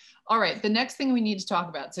 Okay. All right. The next thing we need to talk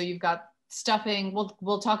about. So you've got stuffing.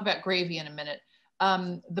 We'll talk about gravy in a minute.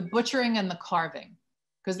 The butchering and the carving,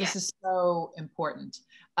 because this is so important.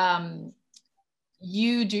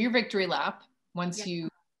 You do your victory lap once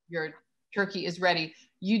your turkey is ready.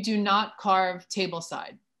 You do not carve table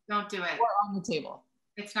side. Don't do it. Or on the table.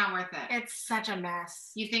 It's not worth it. It's such a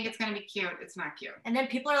mess. You think it's gonna be cute? It's not cute. And then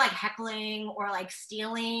people are like heckling or like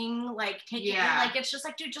stealing, like taking like it's just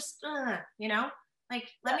like, dude, just you know, like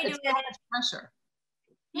let me do it. So much pressure.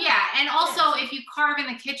 Yeah, and also if you carve in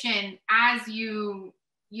the kitchen, as you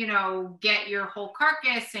know, get your whole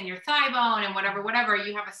carcass and your thigh bone and whatever,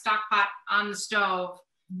 you have a stock pot on the stove.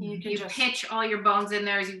 You pitch all your bones in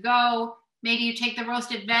there as you go. Maybe you take the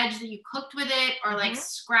roasted veg that you cooked with it, or like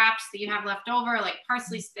scraps that you have left over, like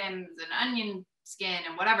parsley stems and onion skin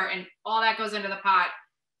and whatever, and all that goes into the pot.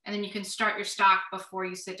 And then you can start your stock before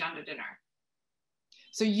you sit down to dinner.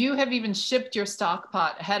 So you have even shipped your stock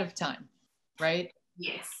pot ahead of time, right?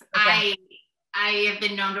 Yes. Okay. I have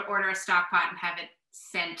been known to order a stock pot and have it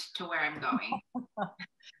sent to where I'm going.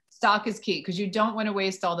 Stock is key because you don't want to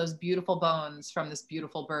waste all those beautiful bones from this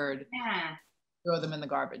beautiful bird. Yeah. Throw them in the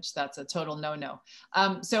garbage. That's a total no-no.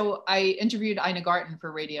 So I interviewed Ina Garten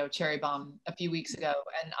for Radio Cherry Bomb a few weeks ago,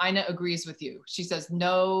 and Ina agrees with you. She says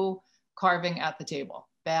no carving at the table.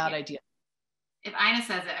 Bad idea. If Ina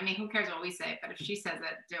says it, I mean, who cares what we say? But if she says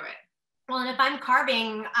it, do it. Well, and if I'm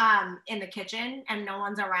carving in the kitchen and no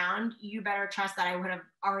one's around, you better trust that I would have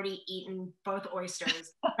already eaten both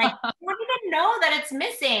oysters. Like, you don't even know that it's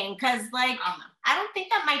missing, because like I don't think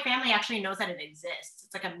that my family actually knows that it exists.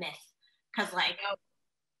 It's like a myth. Because like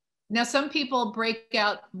now some people break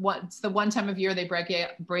out what's the one time of year they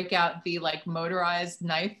break out the like motorized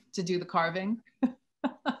knife to do the carving.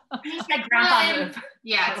 It's like grandpa move.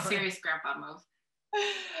 Yeah, it's serious grandpa move.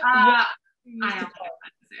 I don't think it's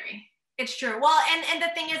necessary. It's true. Well, and the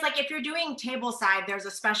thing is, like, if you're doing table side, there's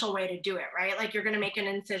a special way to do it, right? Like you're going to make an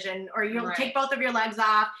incision, or you'll take both of your legs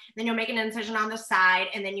off, then you'll make an incision on the side,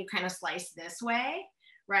 and then you kind of slice this way,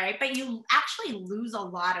 right? But you actually lose a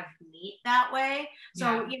lot of meat that way.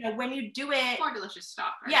 So, you know, when you do it, more delicious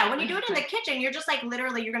stock. Right? Yeah, when you do it in the kitchen, you're just like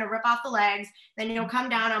literally, you're going to rip off the legs, then you'll come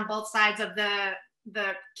down on both sides of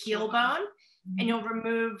the keel bone, and you'll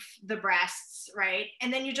remove the breasts, right?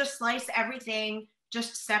 And then you just slice everything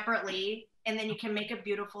just separately, and then you can make a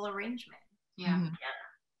beautiful arrangement. Yeah.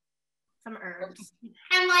 Some herbs.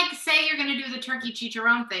 And like, say you're going to do the turkey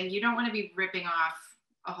chicharron thing, you don't want to be ripping off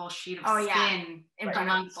a whole sheet of skin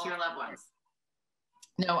amongst your loved ones.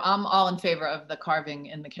 No, I'm all in favor of the carving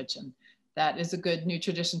in the kitchen. That is a good new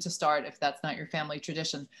tradition to start if that's not your family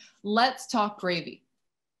tradition. Let's talk gravy,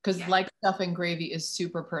 because like stuffing, gravy is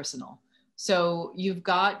super personal. So you've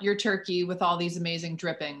got your turkey with all these amazing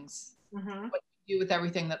drippings. What do you do with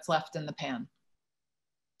everything that's left in the pan?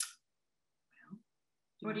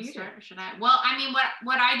 What do you do? Should I? Well, I mean,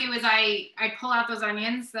 what I do is I pull out those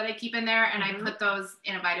onions that I keep in there, and I put those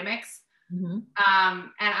in a Vitamix. And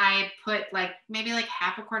I put like maybe like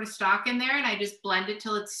half a quart of stock in there, and I just blend it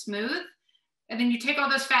till it's smooth. And then you take all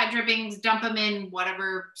those fat drippings, dump them in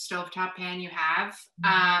whatever stovetop pan you have.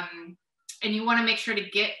 And you want to make sure to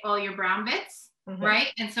get all your brown bits, right?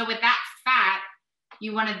 And so with that fat,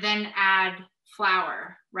 you want to then add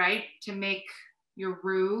flour, right? To make your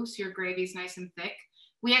roux, so your gravy's nice and thick.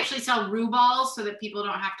 We actually sell roux balls so that people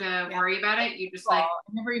don't have to worry about it. You just like, I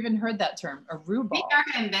never even heard that term, a roux ball.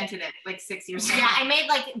 Erika invented it like 6 years ago. Yeah, I made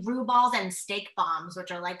like roux balls and steak bombs,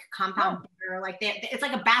 which are like compound butter. Like it's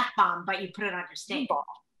like a bath bomb, but you put it on your steak.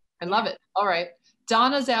 I love it. All right.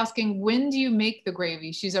 Donna's asking, when do you make the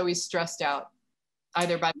gravy? She's always stressed out,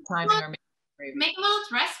 either by the timing or making gravy. Make it while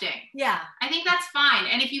it's resting. Yeah. I think that's fine.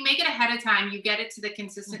 And if you make it ahead of time, you get it to the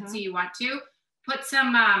consistency you want to. Put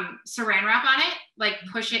some saran wrap on it, like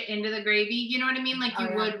push it into the gravy. You know what I mean? Like you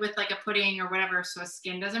would with like a pudding or whatever, so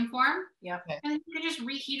skin doesn't form. Yeah. Okay. And then you can just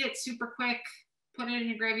reheat it super quick, put it in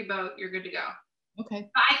your gravy boat, you're good to go. Okay.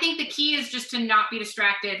 But I think the key is just to not be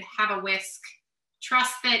distracted, have a whisk,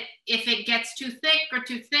 trust that if it gets too thick or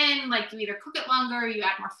too thin, like you either cook it longer, you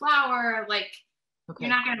add more flour, like you're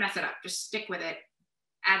not gonna mess it up. Just stick with it.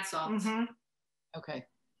 Add salt. Okay.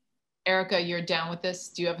 Erika, you're down with this?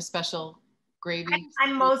 Do you have a special gravy?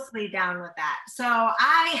 I'm mostly down with that. So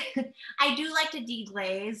I do like to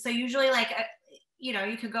deglaze. So usually like, you know,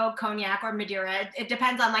 you could go cognac or Madeira. It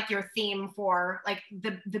depends on like your theme for like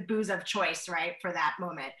the booze of choice, right? For that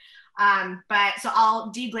moment. But so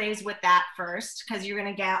I'll deglaze with that first because you're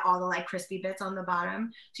gonna get all the like crispy bits on the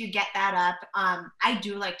bottom. So you get that up. I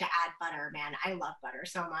do like to add butter, man. I love butter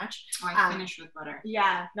so much. Oh, I finish with butter.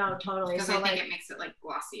 Yeah, no, totally. Because I think it makes it like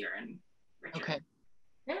glossier and richer. Okay.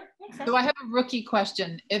 Yeah, makes sense. So I have a rookie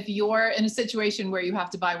question. If you're in a situation where you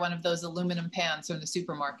have to buy one of those aluminum pans from the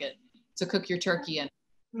supermarket to cook your turkey in,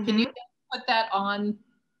 can you put that on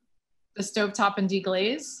the stovetop and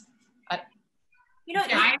deglaze? You know,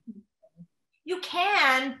 you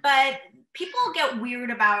can, but people get weird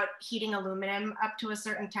about heating aluminum up to a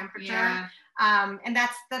certain temperature. Yeah. And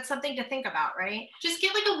that's something to think about, right? Just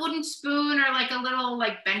get like a wooden spoon or like a little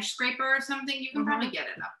like bench scraper or something. You can probably get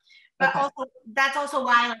it up. But also, that's also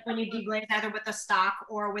why like when you deglaze either with the stock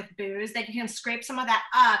or with booze, that you can scrape some of that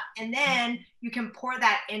up and then you can pour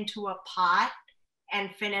that into a pot and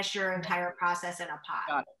finish your entire process in a pot.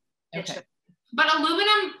 Got it. Okay. But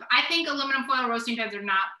aluminum, I think aluminum foil roasting pans are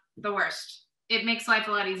not the worst. It makes life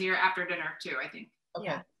a lot easier after dinner too, I think. Okay.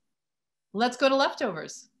 Yeah. Let's go to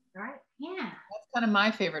leftovers. All right. Yeah. That's kind of my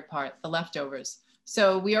favorite part, the leftovers.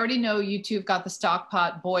 So we already know you two have got the stock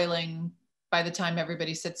pot boiling by the time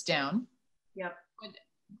everybody sits down. Yep.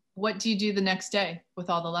 What do you do the next day with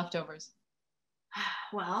all the leftovers?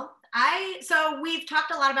 Well, so we've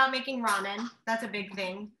talked a lot about making ramen. That's a big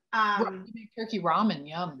thing. You make turkey ramen,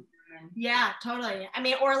 yum. Yeah, totally. I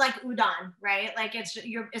mean, or like udon, right? Like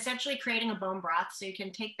you're essentially creating a bone broth, so you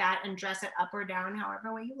can take that and dress it up or down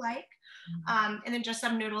however way you like. And then just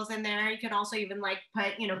some noodles in there. You could also even like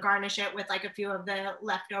put, you know, garnish it with like a few of the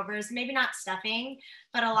leftovers. Maybe not stuffing,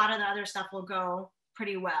 but a lot of the other stuff will go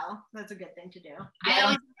pretty well. That's a good thing to do. Yeah, I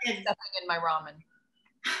always put stuffing in my ramen.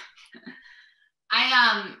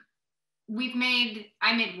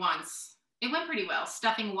 I made once. It went pretty well.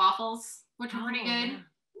 Stuffing waffles, which were pretty good.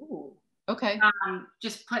 Ooh, okay.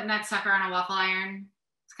 Just putting that sucker on a waffle iron.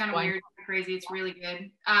 It's kind of weird, crazy. It's really good.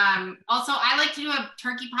 Also, I like to do a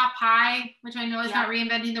turkey pot pie, which I know is not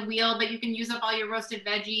reinventing the wheel, but you can use up all your roasted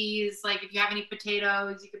veggies. Like if you have any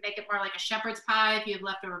potatoes, you could make it more like a shepherd's pie if you have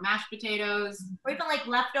leftover mashed potatoes. Or even like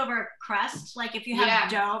leftover crust. Like if you have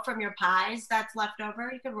dough from your pies that's leftover,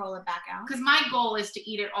 you could roll it back out. Because my goal is to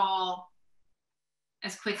eat it all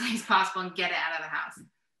as quickly as possible and get it out of the house.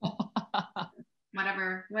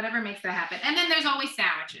 Whatever makes that happen. And then there's always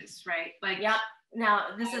sandwiches, right? Like, yep. Now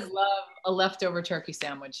I love a leftover turkey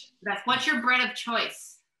sandwich. What's your bread of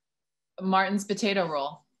choice? Martin's potato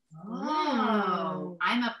roll. Oh,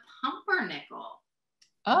 I'm a pumpernickel.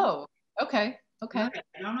 Oh, okay. I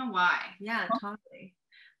don't know why. Yeah, totally.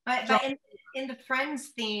 But in the Friends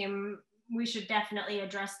theme, we should definitely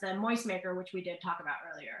address the moist maker, which we did talk about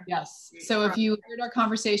earlier. Yes. So if you heard our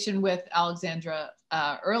conversation with Alexandra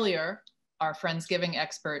earlier, our Friendsgiving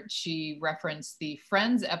expert, she referenced the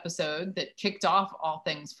Friends episode that kicked off all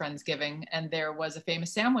things Friendsgiving, and there was a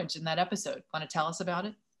famous sandwich in that episode. Want to tell us about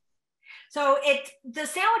it? So the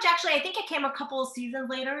sandwich actually, I think it came a couple of seasons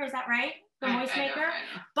later. Is that right? The moist maker.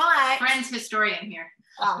 I know. But Friends historian here.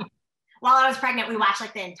 While I was pregnant, we watched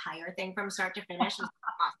like the entire thing from start to finish. It was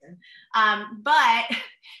awesome. But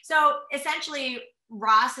so essentially,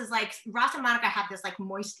 Ross and Monica have this like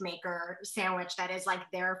moist maker sandwich that is like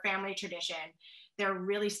their family tradition. They're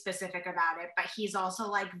really specific about it, but he's also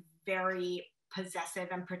like very possessive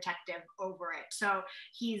and protective over it. So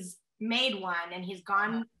he's made one and he's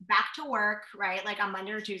gone back to work, right? Like on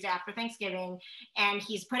Monday or Tuesday after Thanksgiving, and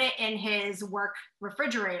he's put it in his work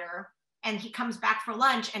refrigerator, and he comes back for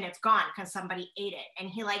lunch and it's gone because somebody ate it, and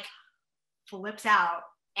he like flips out.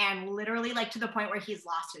 And literally like to the point where he's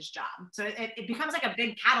lost his job. So it becomes like a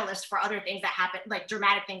big catalyst for other things that happen, like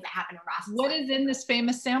dramatic things that happen in Ross's What life. is in this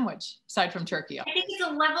famous sandwich, aside from turkey? I think it's a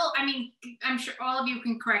level, I mean, I'm sure all of you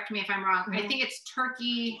can correct me if I'm wrong. I think it's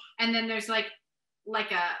turkey, and then there's like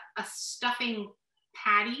a stuffing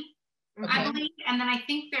patty, I believe. And then I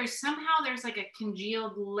think there's like a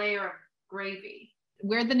congealed layer of gravy.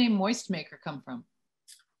 Where'd the name moist maker come from?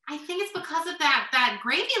 I think it's because of that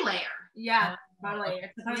gravy layer. Yeah. Totally.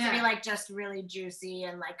 It's supposed to be like just really juicy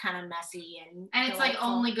and like kind of messy and it's like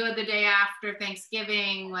only good the day after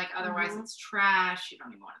Thanksgiving. Like otherwise it's trash. You don't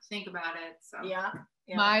even want to think about it. So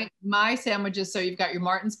my sandwiches. So you've got your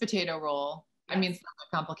Martin's potato roll. Yes. I mean, it's not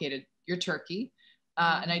that complicated. Your turkey,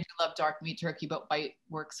 And I do love dark meat turkey, but white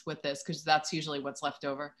works with this because that's usually what's left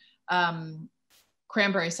over.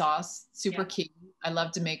 Cranberry sauce, super key. I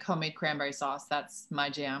love to make homemade cranberry sauce. That's my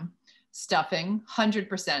jam. Stuffing,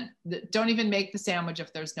 100%. Don't even make the sandwich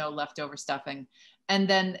if there's no leftover stuffing. And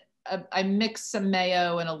then I mix some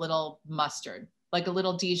mayo and a little mustard, like a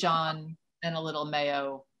little Dijon and a little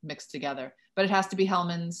mayo mixed together. But it has to be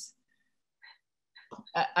Hellmann's.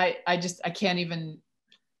 I can't even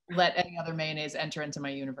let any other mayonnaise enter into my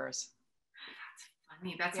universe. That's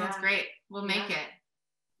funny. That sounds great. We'll make it.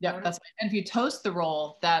 Yep, that's right. And if you toast the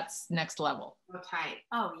roll, that's next level. So tight.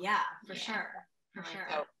 Oh yeah, for sure. For sure.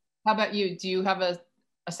 So, how about you? Do you have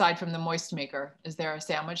aside from the moist maker, is there a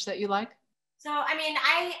sandwich that you like? So, I mean,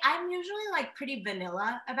 I'm usually like pretty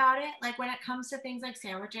vanilla about it. Like when it comes to things like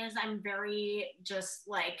sandwiches, I'm very just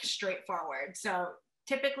like straightforward. So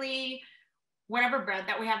typically whatever bread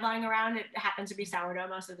that we have lying around, it happens to be sourdough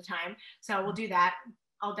most of the time. So we'll do that.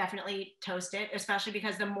 I'll definitely toast it, especially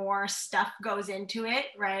because the more stuff goes into it,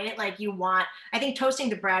 right? Like I think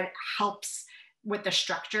toasting the bread helps with the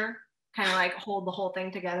structure, kind of like hold the whole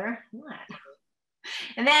thing together. What?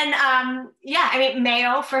 And then, I mean,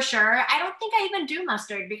 mayo for sure. I don't think I even do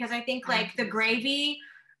mustard because I think like the gravy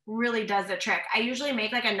really does the trick. I usually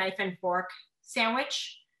make like a knife and fork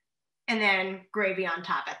sandwich and then gravy on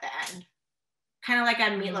top at the end. Kind of like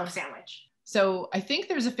a meatloaf sandwich. So I think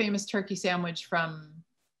there's a famous turkey sandwich from,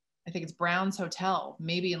 I think it's Brown's Hotel,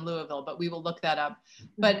 maybe in Louisville, but we will look that up.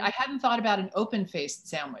 But I hadn't thought about an open-faced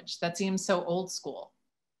sandwich. That seems so old school.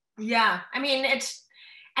 Yeah. I mean,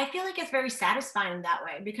 I feel like it's very satisfying that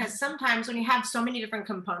way because sometimes when you have so many different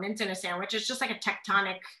components in a sandwich, it's just like a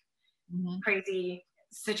tectonic, crazy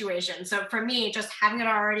situation. So for me, just having it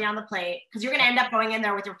already on the plate, because you're going to end up going in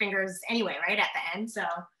there with your fingers anyway, right at the end. So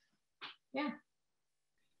yeah.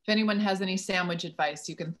 If anyone has any sandwich advice,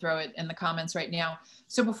 you can throw it in the comments right now.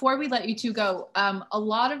 So before we let you two go, a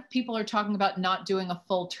lot of people are talking about not doing a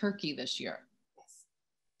full turkey this year. Yes.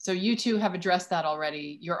 So you two have addressed that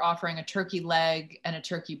already. You're offering a turkey leg and a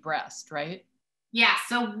turkey breast, right? Yeah,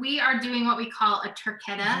 so we are doing what we call a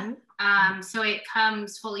turketta. So it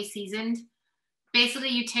comes fully seasoned. Basically,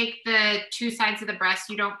 you take the two sides of the breast,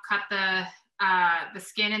 you don't cut the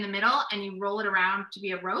skin in the middle, and you roll it around to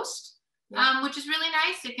be a roast. Which is really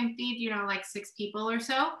nice. It can feed, like 6 people or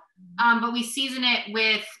so. But we season it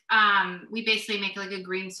with, we basically make like a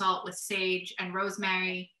green salt with sage and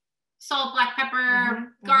rosemary, salt, black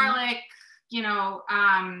pepper, garlic,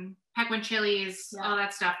 Pequin chilies, all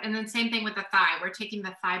that stuff. And then same thing with the thigh. We're taking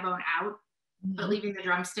the thigh bone out, but leaving the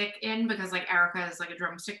drumstick in because like Erika is like a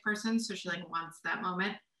drumstick person. So she like wants that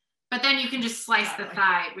moment. But then you can just slice the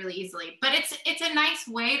thigh really easily. But it's a nice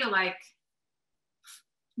way to like,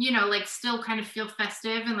 like still kind of feel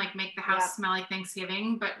festive and like make the house smell like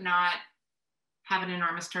Thanksgiving, but not have an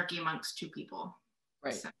enormous turkey amongst 2 people.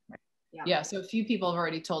 Right. So, yeah. So a few people have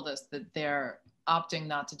already told us that they're opting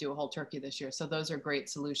not to do a whole turkey this year. So those are great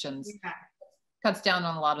solutions. Yeah. Cuts down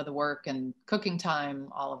on a lot of the work and cooking time,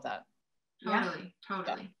 all of that. Totally.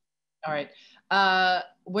 Yeah. All right.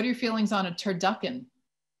 What are your feelings on a turducken?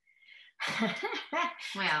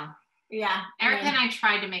 Well, yeah. Erika and I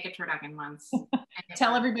tried to make a turducken once.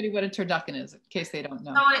 Tell everybody what a turducken is in case they don't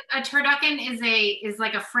know. So a turducken is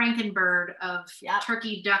like a frankenbird of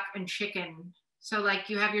turkey, duck, and chicken. So like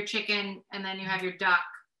you have your chicken and then you have your duck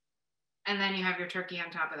and then you have your turkey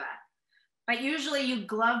on top of that. But usually you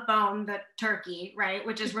glove bone the turkey, right?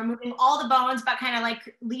 Which is removing all the bones, but kind of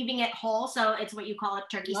like leaving it whole. So it's what you call a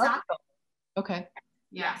turkey sock. Okay.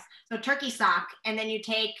 Yes. So turkey sock. And then you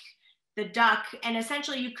take the duck, and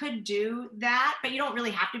essentially you could do that, but you don't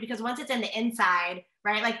really have to because once it's in the inside,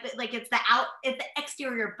 right? Like it's the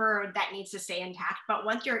exterior bird that needs to stay intact. But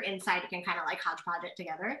once you're inside, you can kind of like hodgepodge it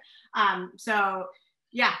together. So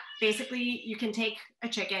yeah, basically you can take a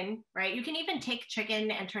chicken, right? You can even take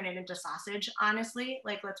chicken and turn it into sausage, honestly.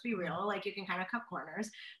 Like, let's be real, like you can kind of cut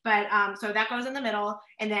corners. But so that goes in the middle,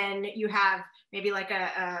 and then you have maybe like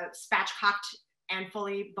a spatchcocked and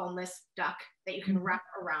fully boneless duck that you can wrap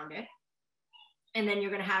around it. And then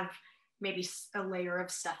you're going to have maybe a layer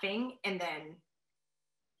of stuffing and then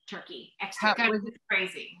turkey. Extra. Was it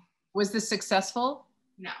crazy? Was this successful?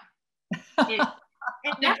 No. The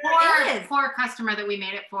poor customer that we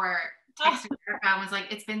made it for texted Erika and was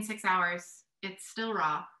like, it's been 6 hours. It's still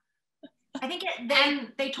raw. I think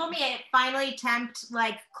they told me it finally temped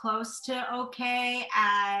like close to okay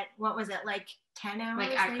at, what was it, like 10 hours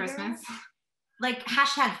Like at later? Christmas? Like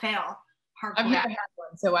 #fail. Hardcore. I've never had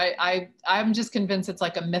one, so I'm just convinced it's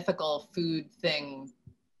like a mythical food thing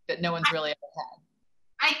that no one's really ever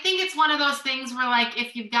had. I think it's one of those things where like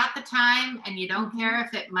if you've got the time and you don't care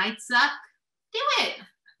if it might suck, Do it.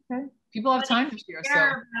 Okay. People have time this year. So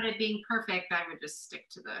about it being perfect, I would just stick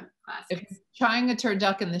to the classics. if trying a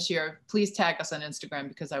turducken this year, please tag us on Instagram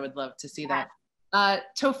because I would love to see that.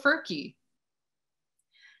 Tofurkey.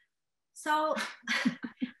 So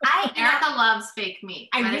Erika loves fake meat.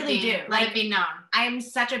 I really do. Let it be known. I am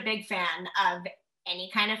such a big fan of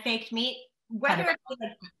any kind of fake meat, whether it's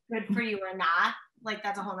like good for you or not. Like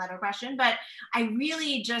that's a whole nother question. But I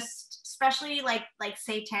really just, especially like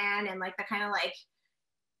seitan and like the kind of like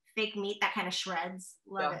fake meat that kind of shreds.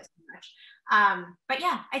 Love it so much. But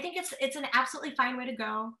yeah, I think it's an absolutely fine way to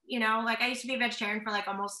go. You know, like I used to be a vegetarian for like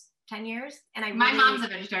almost 10 years, and my mom's a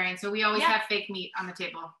vegetarian, so we always have fake meat on the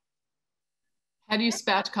table. How do you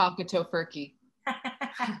spatchcock a tofurkey?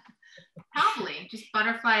 Probably just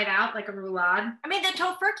butterfly it out like a roulade. I mean, the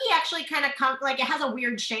tofurkey actually kind of like it has a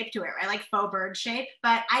weird shape to it, right? Like faux bird shape.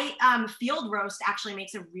 But field roast actually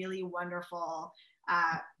makes a really wonderful.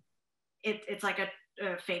 It's like a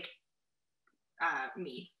fake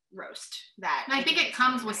meat roast that. And I think it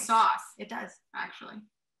comes with sauce. It does actually.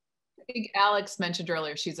 I think Alex mentioned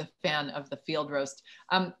earlier she's a fan of the field roast.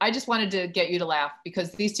 I just wanted to get you to laugh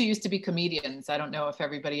because these two used to be comedians. I don't know if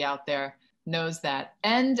everybody out there knows that,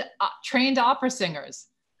 and trained opera singers.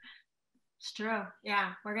 It's true.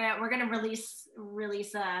 Yeah, we're gonna release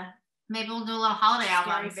maybe we'll do a little holiday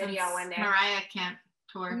album video one day. Mariah can't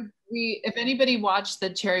tour. If anybody watched the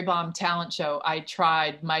Cherry Bombe talent show, I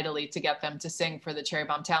tried mightily to get them to sing for the Cherry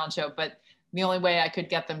Bombe talent show, but the only way I could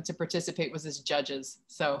get them to participate was as judges.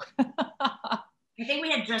 So I think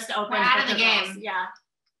we had just opened. We're out of the game.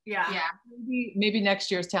 Yeah. Maybe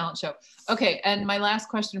next year's talent show. Okay, and my last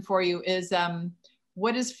question for you is,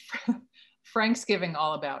 what is Franksgiving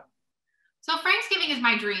all about? So Franksgiving is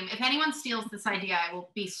my dream. If anyone steals this idea, I will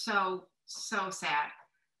be so sad.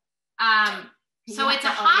 So it's a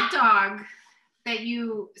hot dog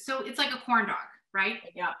so it's like a corn dog, right?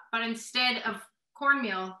 Yeah. But instead of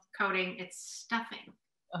cornmeal coating, it's stuffing.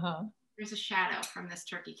 There's a shadow from this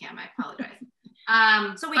turkey cam. I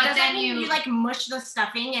apologize. So wait, does that mean you like mush the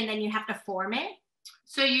stuffing and then you have to form it?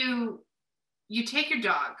 So you take your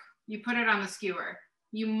dog, you put it on the skewer,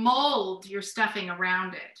 you mold your stuffing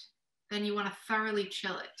around it, then you want to thoroughly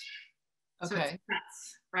chill it. So it's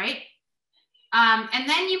nuts, right? And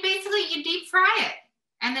then you deep fry it,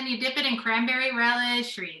 and then you dip it in cranberry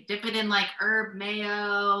relish, or you dip it in like herb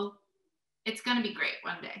mayo. It's gonna be great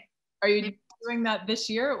one day. Are you doing that this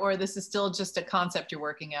year, or this is still just a concept you're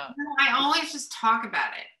working out? I always just talk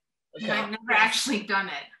about it. Okay. I've never actually done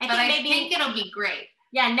it, but I think it'll be great.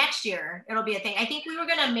 Yeah, next year it'll be a thing. I think we were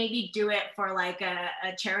gonna maybe do it for like a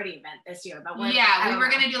charity event this year, but we were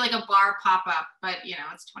gonna do like a bar pop up, but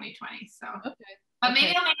it's 2020, so. Okay. But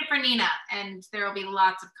maybe I'll make it for Nina, and there will be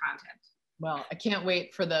lots of content. Well, I can't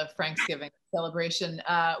wait for the Franksgiving celebration.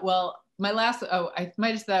 Well, I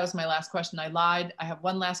might have said that was my last question. I lied. I have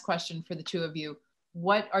one last question for the two of you.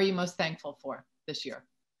 What are you most thankful for this year?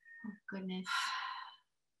 Oh, goodness.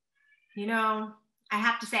 I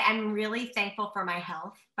have to say I'm really thankful for my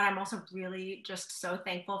health, but I'm also really just so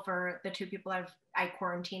thankful for the two people I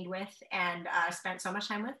quarantined with and spent so much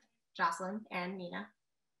time with, Jocelyn and Nina.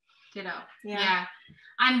 Ditto. Yeah.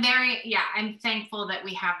 I'm thankful that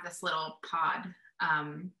we have this little pod.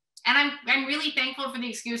 And I'm really thankful for the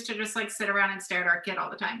excuse to just like sit around and stare at our kid all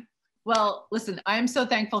the time. Well, listen, I'm so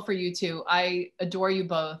thankful for you two. I adore you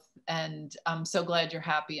both. And I'm so glad you're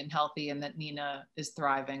happy and healthy and that Nina is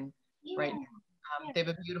thriving right now. They have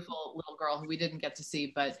a beautiful little girl who we didn't get to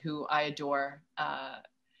see, but who I adore.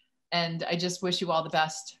 And I just wish you all the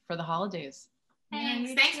best for the holidays.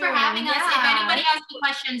 Thanks for having us. If anybody has any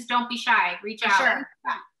questions, don't be shy. Reach out. Sure.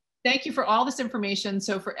 Thank you for all this information.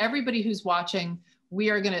 So for everybody who's watching,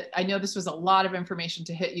 I know this was a lot of information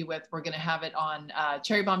to hit you with. We're going to have it on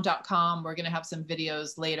cherrybombe.com. We're going to have some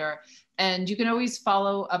videos later. And you can always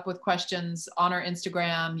follow up with questions on our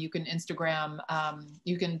Instagram. You can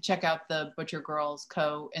you can check out the Butcher Girls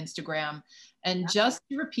Co. Instagram. And just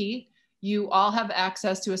to repeat, you all have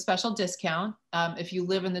access to a special discount. If you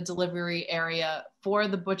live in the delivery area for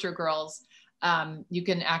the Butcher Girls, you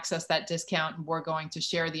can access that discount. We're going to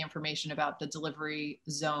share the information about the delivery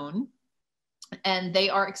zone. And they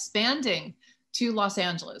are expanding to Los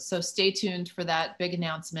Angeles. So stay tuned for that big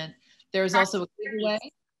announcement. There's also a giveaway.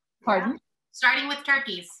 Pardon? Starting with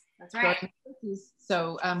turkeys. That's right.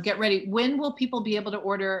 So get ready. When will people be able to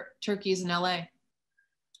order turkeys in LA?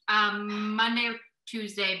 Monday or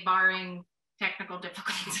Tuesday, barring technical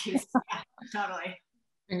difficulties. Totally.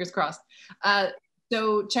 Fingers crossed.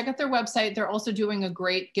 So check out their website. They're also doing a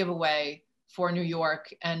great giveaway for New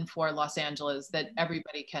York and for Los Angeles that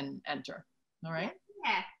everybody can enter. All right.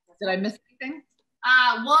 Yeah. Did I miss anything?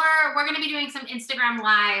 We're gonna be doing some Instagram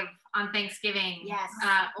live on Thanksgiving. Yes.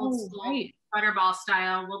 Old school butterball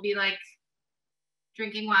style. We'll be like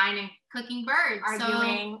drinking wine and cooking birds.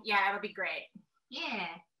 Arguing. So, yeah, it'll be great. Yeah.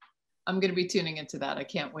 I'm gonna be tuning into that. I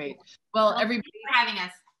can't wait. Well, everybody, thanks for having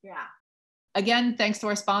us. Yeah. Again, thanks to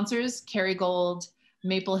our sponsors, Kerrygold,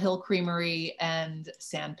 Maple Hill Creamery, and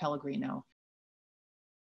San Pellegrino.